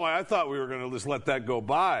 Oh, my, I thought we were going to just let that go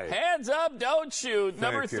by. Hands up, don't shoot.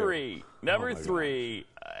 Number Thank you. 3. Number 3.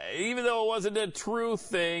 Even though it wasn't a true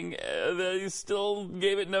thing, they still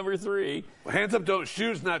gave it number 3. Hands up, don't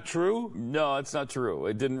shoot is not true? No, it's not true.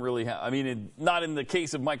 It didn't really not in the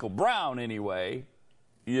case of Michael Brown, anyway.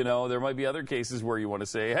 You know, there might be other cases where you want to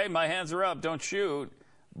say, hey, my hands are up, don't shoot.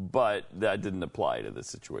 But that didn't apply to the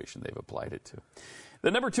situation they've applied it to.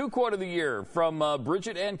 The number 2 quote of the year from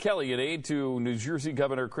Bridget Ann Kelly, an aide to New Jersey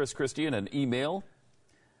Governor Chris Christie, in an email.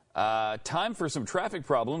 Time for some traffic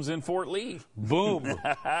problems in Fort Lee. Boom.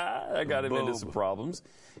 That got him into some problems,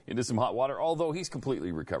 into some hot water, although he's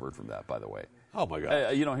completely recovered from that, by the way. Oh, my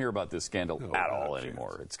God. You don't hear about this scandal at all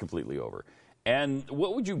anymore. It's completely over. And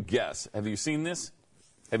what would you guess? Have you seen this?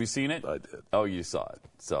 Have you seen it? I did. Oh, you saw it.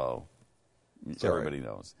 So everybody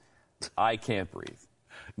knows. I can't breathe.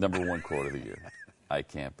 Number 1 quote of the year. I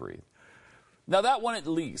can't breathe. Now, that one at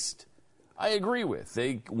least, I agree with.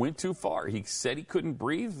 They went too far. He said he couldn't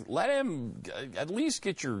breathe. Let him at least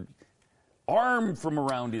get your arm from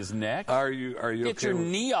around his neck. Are you Get okay your with,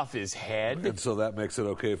 knee off his head. And so that makes it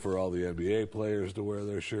okay for all the NBA players to wear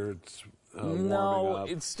their shirts warming up?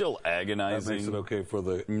 It's still agonizing. That makes it okay for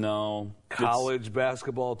the college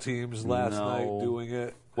basketball teams last night doing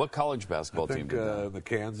it? What college basketball team did that? The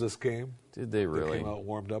Kansas game. Did they really? They came out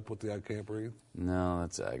warmed up with the I can't breathe. No,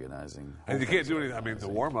 that's agonizing. And you can't do anything. I mean, the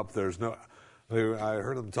warm up, there's no. I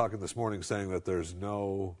heard them talking this morning saying that there's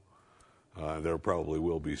no. There probably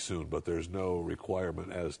will be soon, but there's no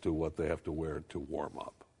requirement as to what they have to wear to warm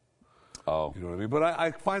up. Oh. You know what I mean? But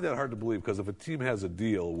I find that hard to believe because if a team has a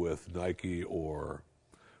deal with Nike or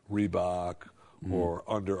Reebok or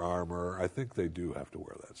Under Armour, I think they do have to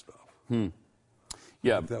wear that stuff.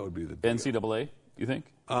 Yeah. That would be the deal. NCAA, you think?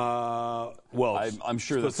 Well, I'm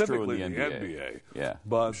sure that's true in the specifically NBA. NBA. Yeah.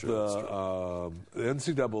 But the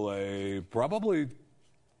NCAA probably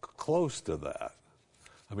close to that.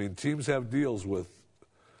 I mean, teams have deals with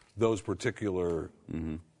those particular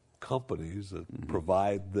companies that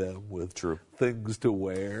provide them with things to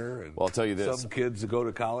wear. And well, I'll tell you this. Some kids go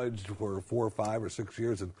to college for 4 or 5 or 6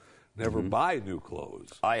 years and never buy new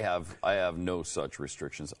clothes. I have no such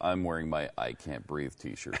restrictions. I'm wearing my I Can't Breathe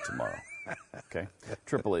T-shirt tomorrow. Okay?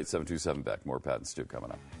 888-727-BECK. More Pat and Stu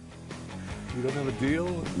coming up. You don't have a deal?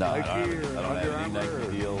 No, Nike I don't have any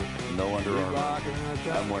Nike deal. No Under Armour.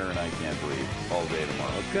 I'm wearing I Can't Breathe all day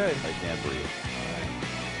tomorrow. Okay. I Can't Breathe.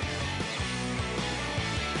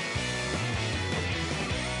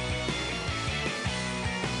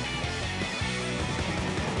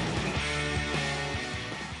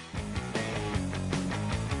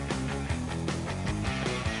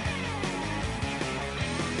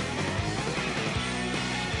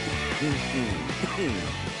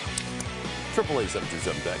 Triple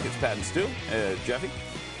 8-727-BECK. It's Pat and Stu. Jeffy.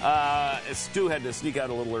 Stu had to sneak out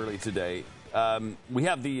a little early today. We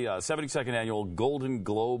have the 72nd Annual Golden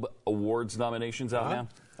Globe Awards nominations out now.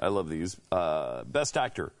 I love these. Best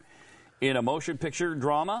Actor in a Motion Picture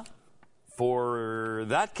Drama. For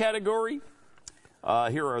that category,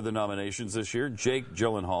 here are the nominations this year. Jake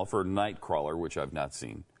Gyllenhaal for Nightcrawler, which I've not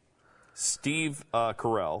seen. Steve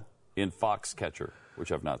Carell in Foxcatcher,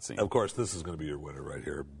 which I've not seen. Of course, this is going to be your winner right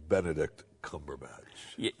here, Benedict Cumberbatch.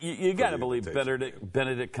 You got to believe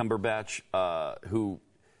Benedict Cumberbatch, who,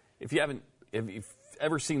 if you've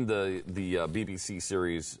ever seen the BBC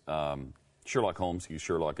series Sherlock Holmes, he's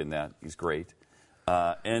Sherlock in that. He's great.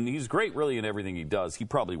 And he's great, really, in everything he does. He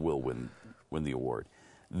probably will win the award.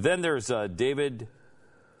 Then there's David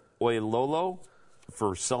Oyelowo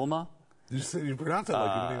for Selma. You pronounce it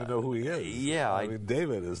like you don't even know who he is. Yeah. I mean,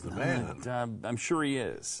 David is the man. I'm sure he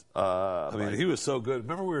is. I mean, he was so good.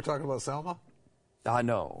 Remember we were talking about Selma? I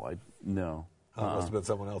know. No. Oh, it must have been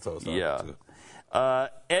someone else I was talking to.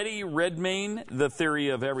 Eddie Redmayne, The Theory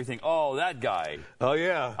of Everything. Oh, that guy. Oh,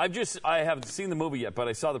 yeah. I haven't seen the movie yet, but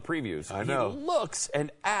I saw the previews. I know. He looks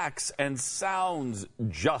and acts and sounds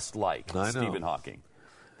just like Stephen Hawking.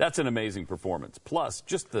 That's an amazing performance. Plus,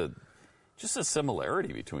 just the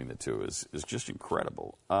similarity between the two is just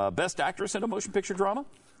incredible. Best Actress in a Motion Picture Drama.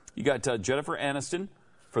 You got Jennifer Aniston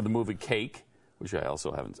for the movie Cake, which I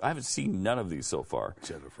haven't seen none of these so far.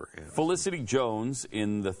 Jennifer Aniston. Felicity Jones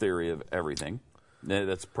in The Theory of Everything.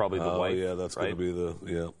 That's probably the wife. Yeah, that's right? going to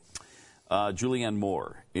be the Julianne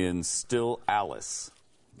Moore in Still Alice.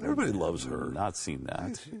 Everybody loves her. Not seen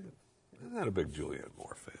that. I'm not a big Julianne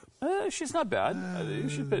Moore fan. She's not bad.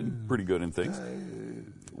 She's been pretty good in things.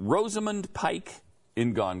 Rosamund Pike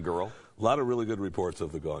in Gone Girl. A lot of really good reports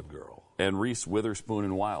of the Gone Girl. And Reese Witherspoon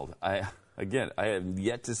in Wild. I have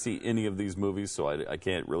yet to see any of these movies, so I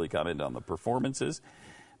can't really comment on the performances.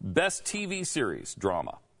 Best TV series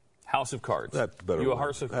drama. House of Cards. That better you win. a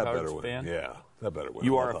House of that Cards better win. fan? Yeah, that better win.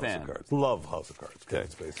 You are a House fan. Of Cards. Love House of Cards. Okay.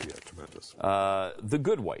 Kevin Spacey, yeah, tremendous. The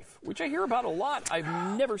Good Wife, which I hear about a lot.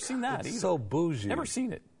 I've never seen that either. So bougie. Never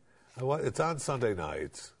seen it. It's on Sunday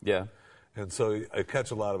nights. Yeah. And so I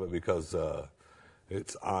catch a lot of it because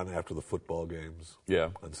it's on after the football games.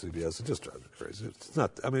 Yeah. On CBS. It just drives me crazy. It's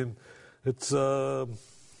not, I mean, it's, I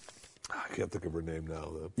can't think of her name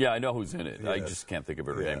now. Yeah, I know who's in it. Yeah. I just can't think of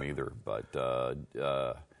her name either. But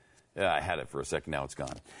yeah, I had it for a second. Now it's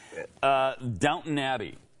gone. Downton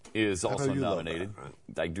Abbey is also nominated. Love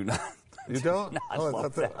that, right? I do not. You don't?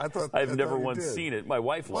 I've never once seen it. My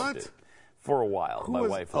wife loved it for a while. My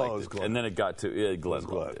wife liked it. And then it got to Glenn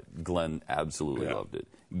loved it. Glenn absolutely loved it.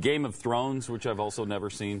 Game of Thrones, which I've also never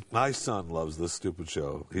seen. My son loves this stupid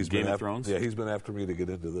show. Game of Thrones? Yeah, he's been after me to get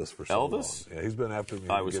into this for so Elvis? long. Yeah, he's been after me.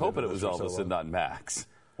 I was hoping it was Elvis and not Max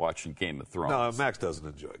watching Game of Thrones. No, Max doesn't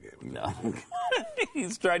enjoy Game of Thrones. No.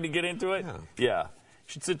 He's trying to get into it? Yeah.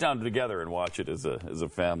 Should sit down together and watch it as a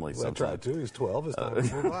family. Well, I tried to. He's 12. It's time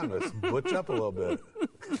to move on. Let's butch up a little bit.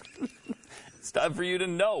 It's time for you to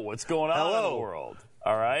know what's going on in the world.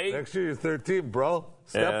 All right? Next year you're 13, bro.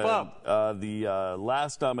 Step up. The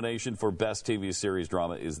last nomination for Best TV Series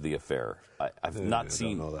Drama is The Affair. I've not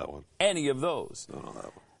seen don't know that one. any of those. Don't know that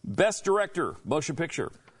one. Best Director, Motion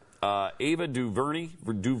Picture. Ava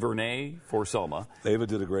DuVernay for Selma. Ava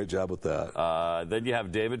did a great job with that. Then you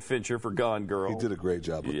have David Fincher for Gone Girl. He did a great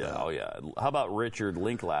job with that. Oh, yeah. How about Richard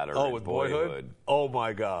Linklater in with Boyhood? Oh,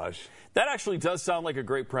 my gosh. That actually does sound like a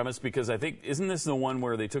great premise because I think, isn't this the one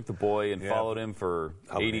where they took the boy and followed him for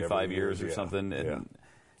 85 years or something? And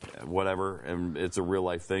whatever. And it's a real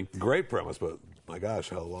life thing. Great premise, but my gosh,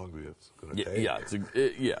 how long is it going to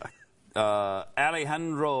take?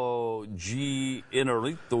 Alejandro G.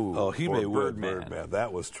 Inarritu. Oh, he made Birdman.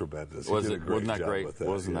 That was tremendous. Wasn't that great?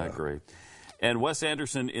 Wasn't that great? And Wes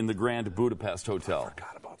Anderson in The Grand Budapest Hotel. I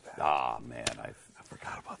forgot about that. Ah, man, I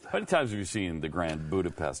forgot about that. How many times have you seen The Grand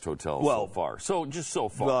Budapest Hotel so far? Just so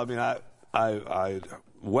far. Well, I mean,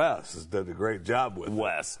 Wes did a great job with it.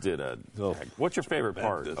 Wes did what's your favorite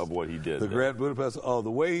part of what he did? The Grand Budapest. Oh,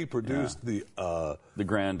 the way he produced the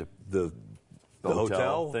Grand the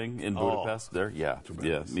hotel thing in Budapest there? Yeah.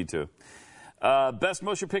 Tremendous. Yeah, me too. Best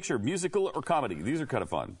Motion Picture, Musical or Comedy. These are kind of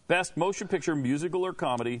fun. Best Motion Picture, Musical or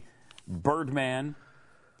Comedy, Birdman,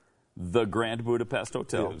 The Grand Budapest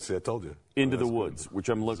Hotel. Yeah, see, I told you. Into the Woods, which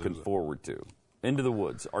I'm looking forward to. Into the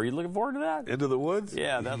Woods. Are you looking forward to that? Into the Woods?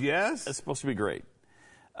 Yeah. Yes. That's supposed to be great.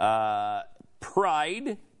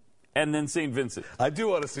 Pride, and then St. Vincent. I do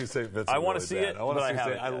want to see St. Vincent. I want to see it, but I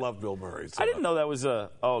haven't. I love Bill Murray. I didn't know that was it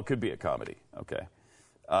could be a comedy. Okay.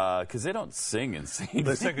 Because they don't sing in St. Vincent.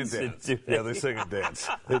 They sing and dance. Yeah, they sing and dance.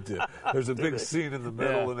 They do. There's a big scene in the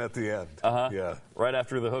middle and at the end. Yeah. Right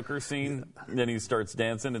after the hooker scene, then he starts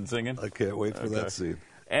dancing and singing. I can't wait for that scene.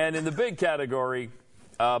 And in the big category,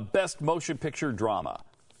 Best Motion Picture Drama,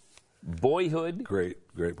 Boyhood. Great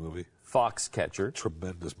movie. Foxcatcher.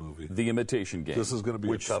 Tremendous movie. The Imitation Game. This is going to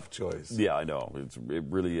be a tough choice. Yeah, I know. It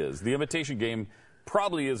really is. The Imitation Game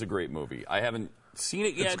probably is a great movie. I haven't seen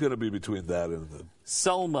it yet. It's going to be between that and the...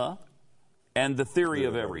 Selma and The Theory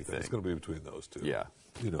of Everything. It's going to be between those two. Yeah.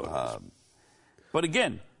 You know it is. But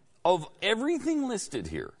again, of everything listed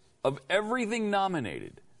here, of everything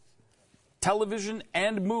nominated, television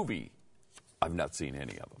and movie, I've not seen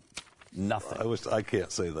any of them. Nothing. I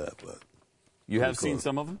can't say that, but you have seen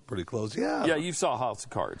some of them? Pretty close, yeah. Yeah, you saw House of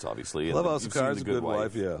Cards, obviously. Love House of Cards, Good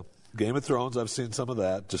Wife, yeah. Game of Thrones, I've seen some of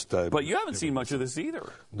that. But you haven't seen much of this either.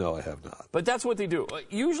 No, I have not. But that's what they do.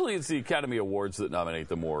 Usually it's the Academy Awards that nominate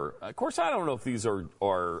them more. Of course, I don't know if these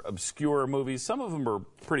are obscure movies. Some of them are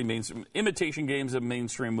pretty mainstream. Imitation Game's a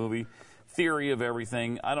mainstream movie. Theory of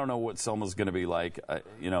Everything. I don't know what Selma's going to be like.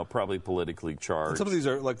 Probably politically charged. And some of these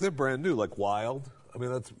are, they're brand new, like Wild. I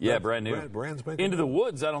mean, that's brand new. Brand Into the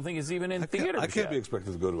Woods, I don't think is even in theaters. I can't be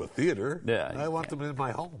expected to go to a theater. Yeah. I want them in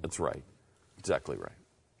my home. That's right. Exactly right.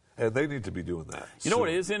 And they need to be doing that. You know what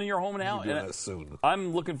is in your home now? Doing that soon.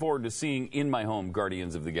 I'm looking forward to seeing in my home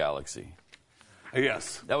Guardians of the Galaxy.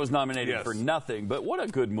 Yes. That was nominated for nothing, but what a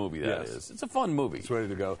good movie that is. It's a fun movie. It's ready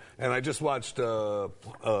to go. And I just watched the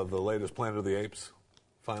latest Planet of the Apes.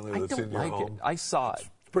 Finally, that's in your home. I saw it.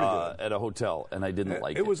 Pretty good. At a hotel, and I didn't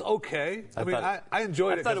like it. It was okay. I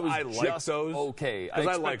enjoyed it because I liked those. Okay. I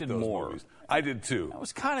expected more. Movies. I did too. I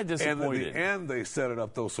was kind of disappointed. And they set it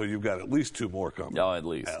up, though, so you've got at least two more coming. Oh, at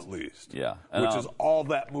least. At least. Yeah. Which is all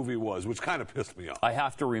that movie was, which kind of pissed me off. I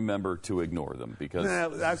have to remember to ignore them because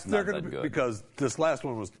it's not that good. Because this last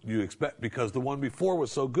one was, because the one before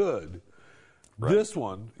was so good. Right. This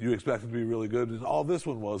one, you expected to be really good, and all this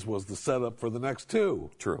one was the setup for the next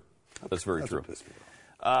two. True. That's very true. What pissed me off.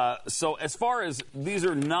 So as far as these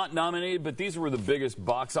are not nominated, but these were the biggest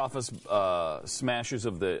box office smashes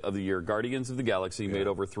of the year. Guardians of the Galaxy made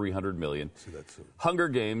over $300 million. See that soon. Hunger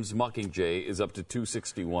Games: Mockingjay is up to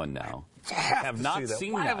 $261 now. Have not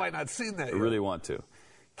seen that. Why have I not seen that yet? I really want to.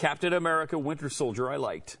 Captain America: Winter Soldier I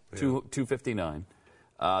liked. $259.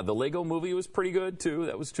 The Lego Movie was pretty good too.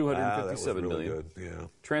 That was $257 million. Good. Yeah.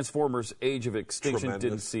 Transformers: Age of Extinction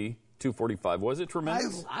didn't see. $245. Was it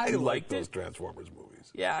tremendous? I liked those Transformers movies.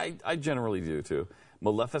 Yeah, I generally do too.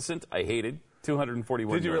 Maleficent, I hated.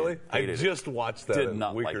 $241 Did you really? Hated I just watched that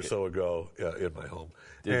a week or so ago in my home.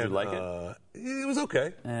 Did you like it? It was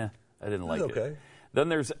okay. I didn't like it. Okay. Then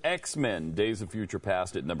there's X-Men: Days of Future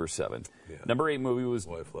Past at number 7. Yeah. Number 8 movie was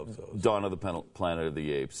Dawn of the Planet of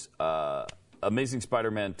the Apes. Amazing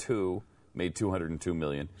Spider-Man 2 made $202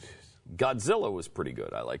 million. Godzilla was pretty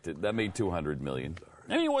good. I liked it. That made $200 million.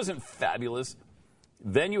 I mean, it wasn't fabulous.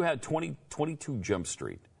 Then you had 22 Jump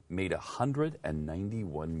Street, made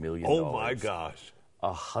 $191 million. Oh my gosh,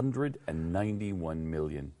 $191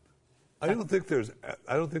 million. I don't think there's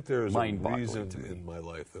a reason in my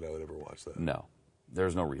life that I would ever watch that. No,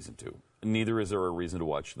 there's no reason to. Neither is there a reason to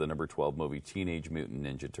watch the number 12 movie Teenage Mutant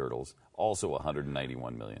Ninja Turtles, also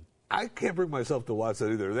 $191 million. I can't bring myself to watch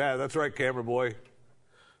that either. Yeah, that's right, camera boy.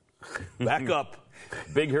 Back up.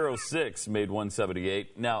 Big Hero 6 made $178.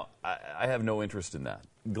 Now, I have no interest in that.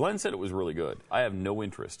 Glenn said it was really good. I have no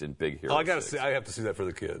interest in Big Hero 6. I have to see that for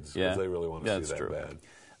the kids because they really want to see that bad.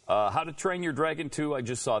 How to Train Your Dragon 2, I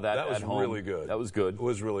just saw that at home. That was really good. That was good. It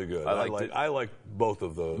was really good. I liked both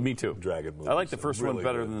of the Dragon movies. I liked the first one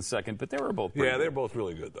better than the second, but they were both pretty good. They're both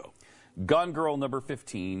really good, though. Gone Girl number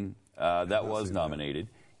 15, that was nominated.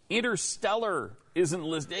 Interstellar isn't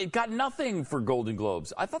listed. It got nothing for Golden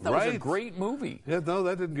Globes. I thought that was a great movie. Yeah, no,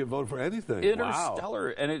 that didn't get voted for anything. Interstellar,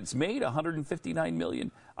 and it's made $159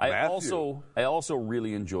 million. I also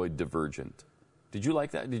really enjoyed Divergent. Did you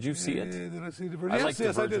like that? Did you see it? Did I see Divergent?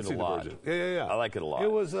 Yes, I did see Divergent. Yeah. I like it a lot.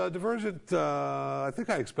 It was Divergent. I think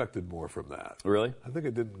I expected more from that. Really? I think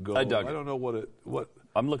it didn't go. I don't know what.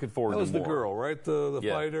 I'm looking forward to more. That was the girl, right? The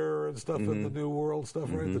fighter and stuff in the New World stuff,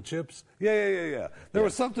 right? The chips. Yeah. There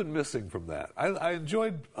was something missing from that. I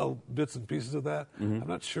enjoyed bits and pieces of that. I'm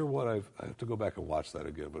not sure what I have to go back and watch that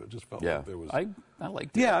again, but it just felt like there was. I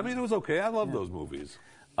liked it. Yeah, I mean, it was okay. I love those movies.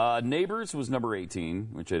 Neighbors was number 18,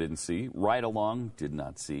 which I didn't see. Ride Along, did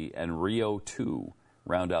not see. And Rio 2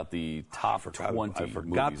 round out the top 20 movies of the year. I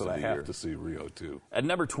forgot that I have to see Rio 2. At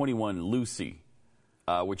number 21, Lucy,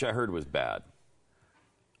 which I heard was bad.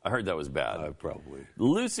 I heard that was bad. Probably.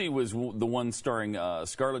 Lucy was the one starring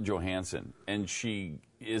Scarlett Johansson, and she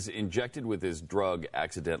is injected with this drug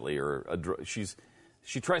accidentally, or she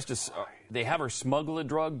tries to. They have her smuggle a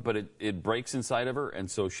drug, but it breaks inside of her, and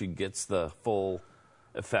so she gets the full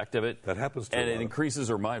effect of it. That happens to her. And it increases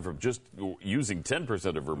her mind from just using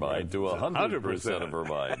 10% of her mind to 100% of her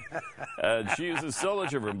mind. And she uses so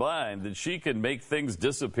much of her mind that she can make things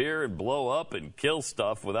disappear and blow up and kill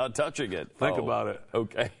stuff without touching it. Think about it.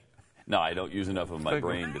 Okay. No, I don't use enough of my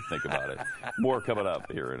brain to think about it. More coming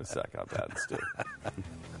up here in a sec on Pat and Stu.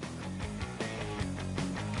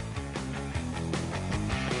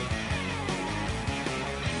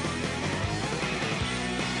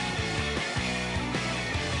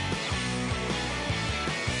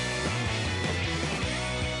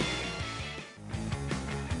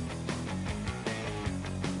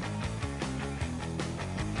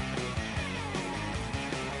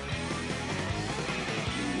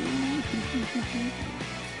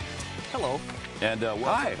 Hello. And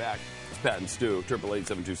welcome back. It's Pat and Stu,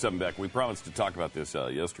 888-727 Beck. We promised to talk about this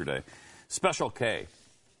yesterday. Special K.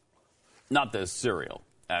 Not the cereal,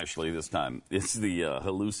 actually, this time. It's the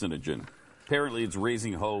hallucinogen. Apparently, it's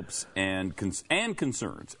raising hopes and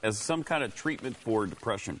concerns as some kind of treatment for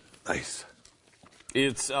depression. Nice.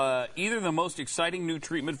 It's either the most exciting new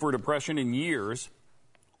treatment for depression in years,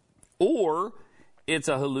 or it's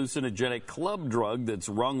a hallucinogenic club drug that's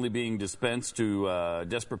wrongly being dispensed to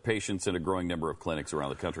desperate patients in a growing number of clinics around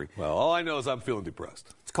the country. Well, all I know is I'm feeling depressed.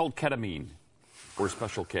 It's called ketamine, or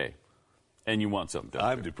Special K. And you want some, don't you?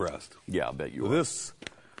 I'm depressed. Yeah, I'll bet you are. This,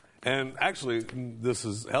 and actually, this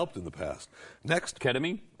has helped in the past. Next.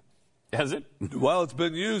 Ketamine? Has it? Well, it's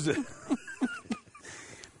been used.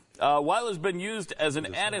 While it's been used as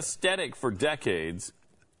an anesthetic for decades,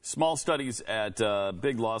 small studies at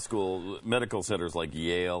big law school medical centers like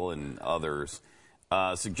Yale and others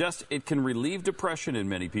suggest it can relieve depression in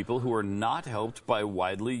many people who are not helped by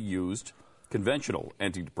widely used conventional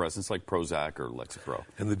antidepressants like Prozac or Lexapro.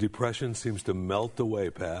 And the depression seems to melt away,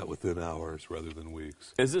 Pat, within hours rather than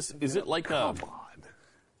weeks. Is it like Come on.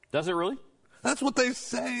 Does it really? That's what they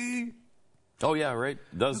say. Oh, yeah, right.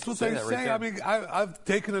 That's what they say. Right. I mean, I've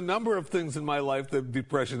taken a number of things in my life that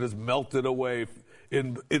depression has melted away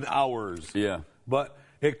in hours. Yeah. But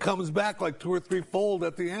it comes back like 2 or 3-fold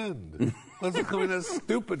at the end. That's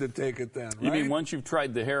stupid to take it then, right? You mean once you've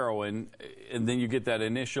tried the heroin, and then you get that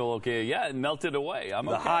initial, it melted away.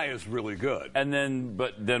 The high is really good. And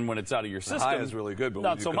but then when it's out of your system, the high is really good, but not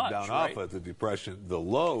when you so come much, down right? off it, the depression, the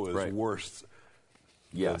low is worse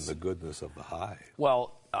than the goodness of the high.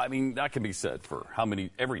 Well, I mean, that can be said for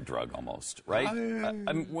every drug almost, right? I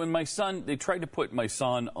mean, when they tried to put my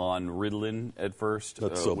son on Ritalin at first.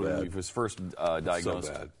 That's so when bad. he was first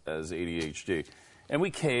diagnosed as ADHD. And we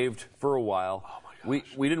caved for a while. Oh my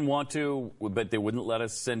gosh. We didn't want to, but they wouldn't let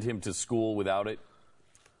us send him to school without it.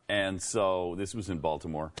 And so this was in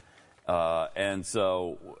Baltimore. And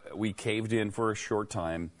so we caved in for a short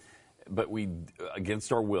time, but we,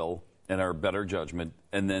 against our will and our better judgment,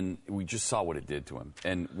 and then we just saw what it did to him.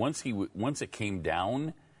 And once it came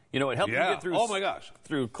down, it helped him get through. Oh my gosh,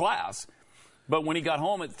 through class. But when he got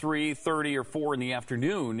home at 3:30 or 4 in the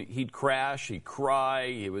afternoon, he'd crash, he'd cry.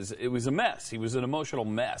 It was a mess. He was an emotional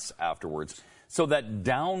mess afterwards. So that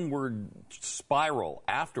downward spiral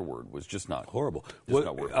afterward was just not horrible.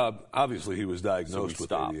 Not working. Obviously, he was diagnosed with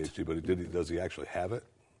ADHD, but does he actually have it?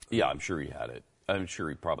 Yeah, I'm sure he had it. I'm sure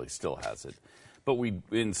he probably still has it. But we,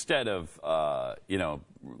 instead of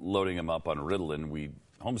loading him up on Ritalin, we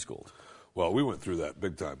homeschooled. Well, we went through that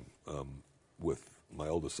big time with my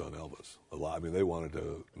oldest son, Elvis. A lot. I mean, they wanted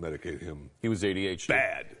to medicate him. He was ADHD.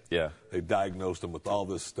 Bad. Yeah. They diagnosed him with all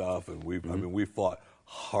this stuff, and we fought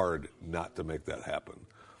hard not to make that happen,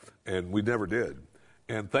 and we never did.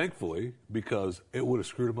 And thankfully, because it would have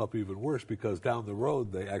screwed him up even worse, because down the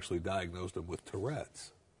road they actually diagnosed him with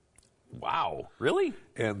Tourette's. Wow, really?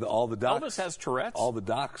 And all the docs. Elvis has Tourette's? All the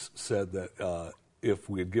docs said that if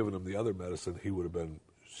we had given him the other medicine, he would have been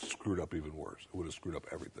screwed up even worse. It would have screwed up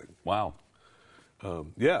everything. Wow.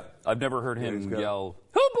 Yeah. I've never heard him yell,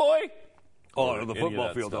 "Oh boy!" On the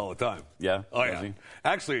football field all the time. Yeah. Oh yeah.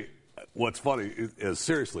 Actually, what's funny is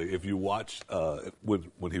seriously, if you watch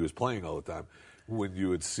when he was playing all the time, when you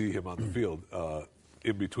would see him on the field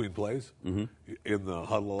in between plays, in the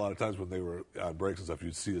huddle, a lot of times when they were on breaks and stuff,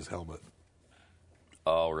 you'd see his helmet.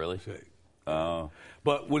 Oh, really? Oh.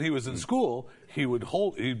 But when he was in school, he would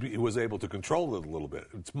hold. He was able to control it a little bit.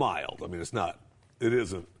 It's mild. I mean, it's not. It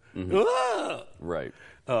isn't. Ah! Right.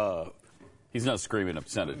 He's not screaming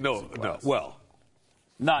upset. No. Well,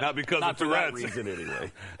 not because of Tourette's. Not for that reason,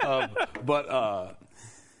 anyway. But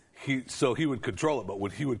he would control it. But when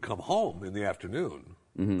he would come home in the afternoon,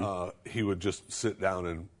 he would just sit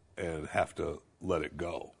down and have to let it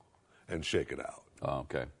go and shake it out. Oh,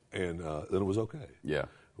 okay. And then it was okay. Yeah.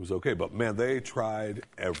 It was okay. But man, they tried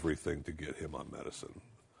everything to get him on medicine.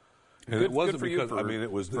 And Good, it wasn't good because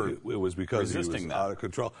it was because he was out of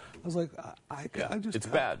control. I was like, I just it's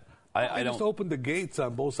bad. I just opened the gates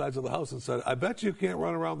on both sides of the house and said, I bet you can't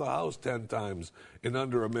run around the house 10 times in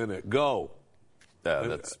under a minute. Go.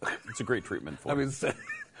 Yeah, it's a great treatment for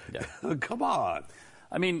him. Come on.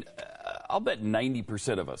 I mean, I'll bet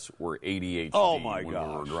 90% of us were ADHD when we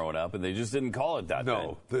were growing up, and they just didn't call it that.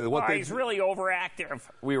 No. He's really overactive.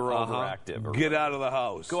 We were overactive. Get out of the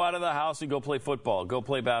house. Go out of the house and go play football. Go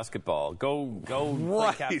play basketball. Go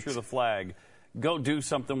play capture the flag. Go do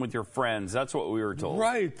something with your friends. That's what we were told.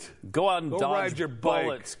 Right. Go out and Go dodge ride your bike.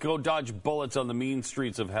 bullets. Go dodge bullets on the mean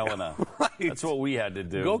streets of Helena. Right. That's what we had to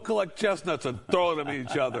do. Go collect chestnuts and throw them at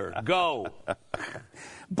each other. Go.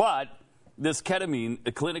 But this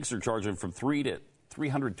ketamine, clinics are charging from $300 to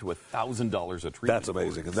 $1,000 a treatment. That's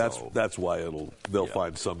amazing, and that's why they'll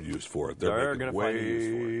find some use for it. They're making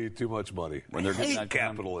way too much money. When they're hate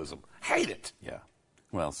capitalism. Hate it. Yeah.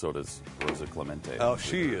 Well, so does Rosa Clemente. Oh,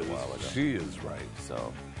 she is. She is right.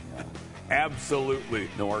 So, yeah. Absolutely.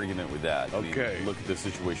 No argument with that. Okay. I mean, look at the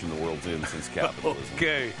situation the world's in since capitalism.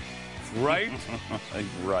 Okay. Right?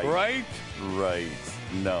 Right. Right? Right.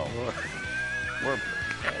 No.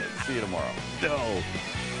 See you tomorrow. No,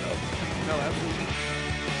 absolutely.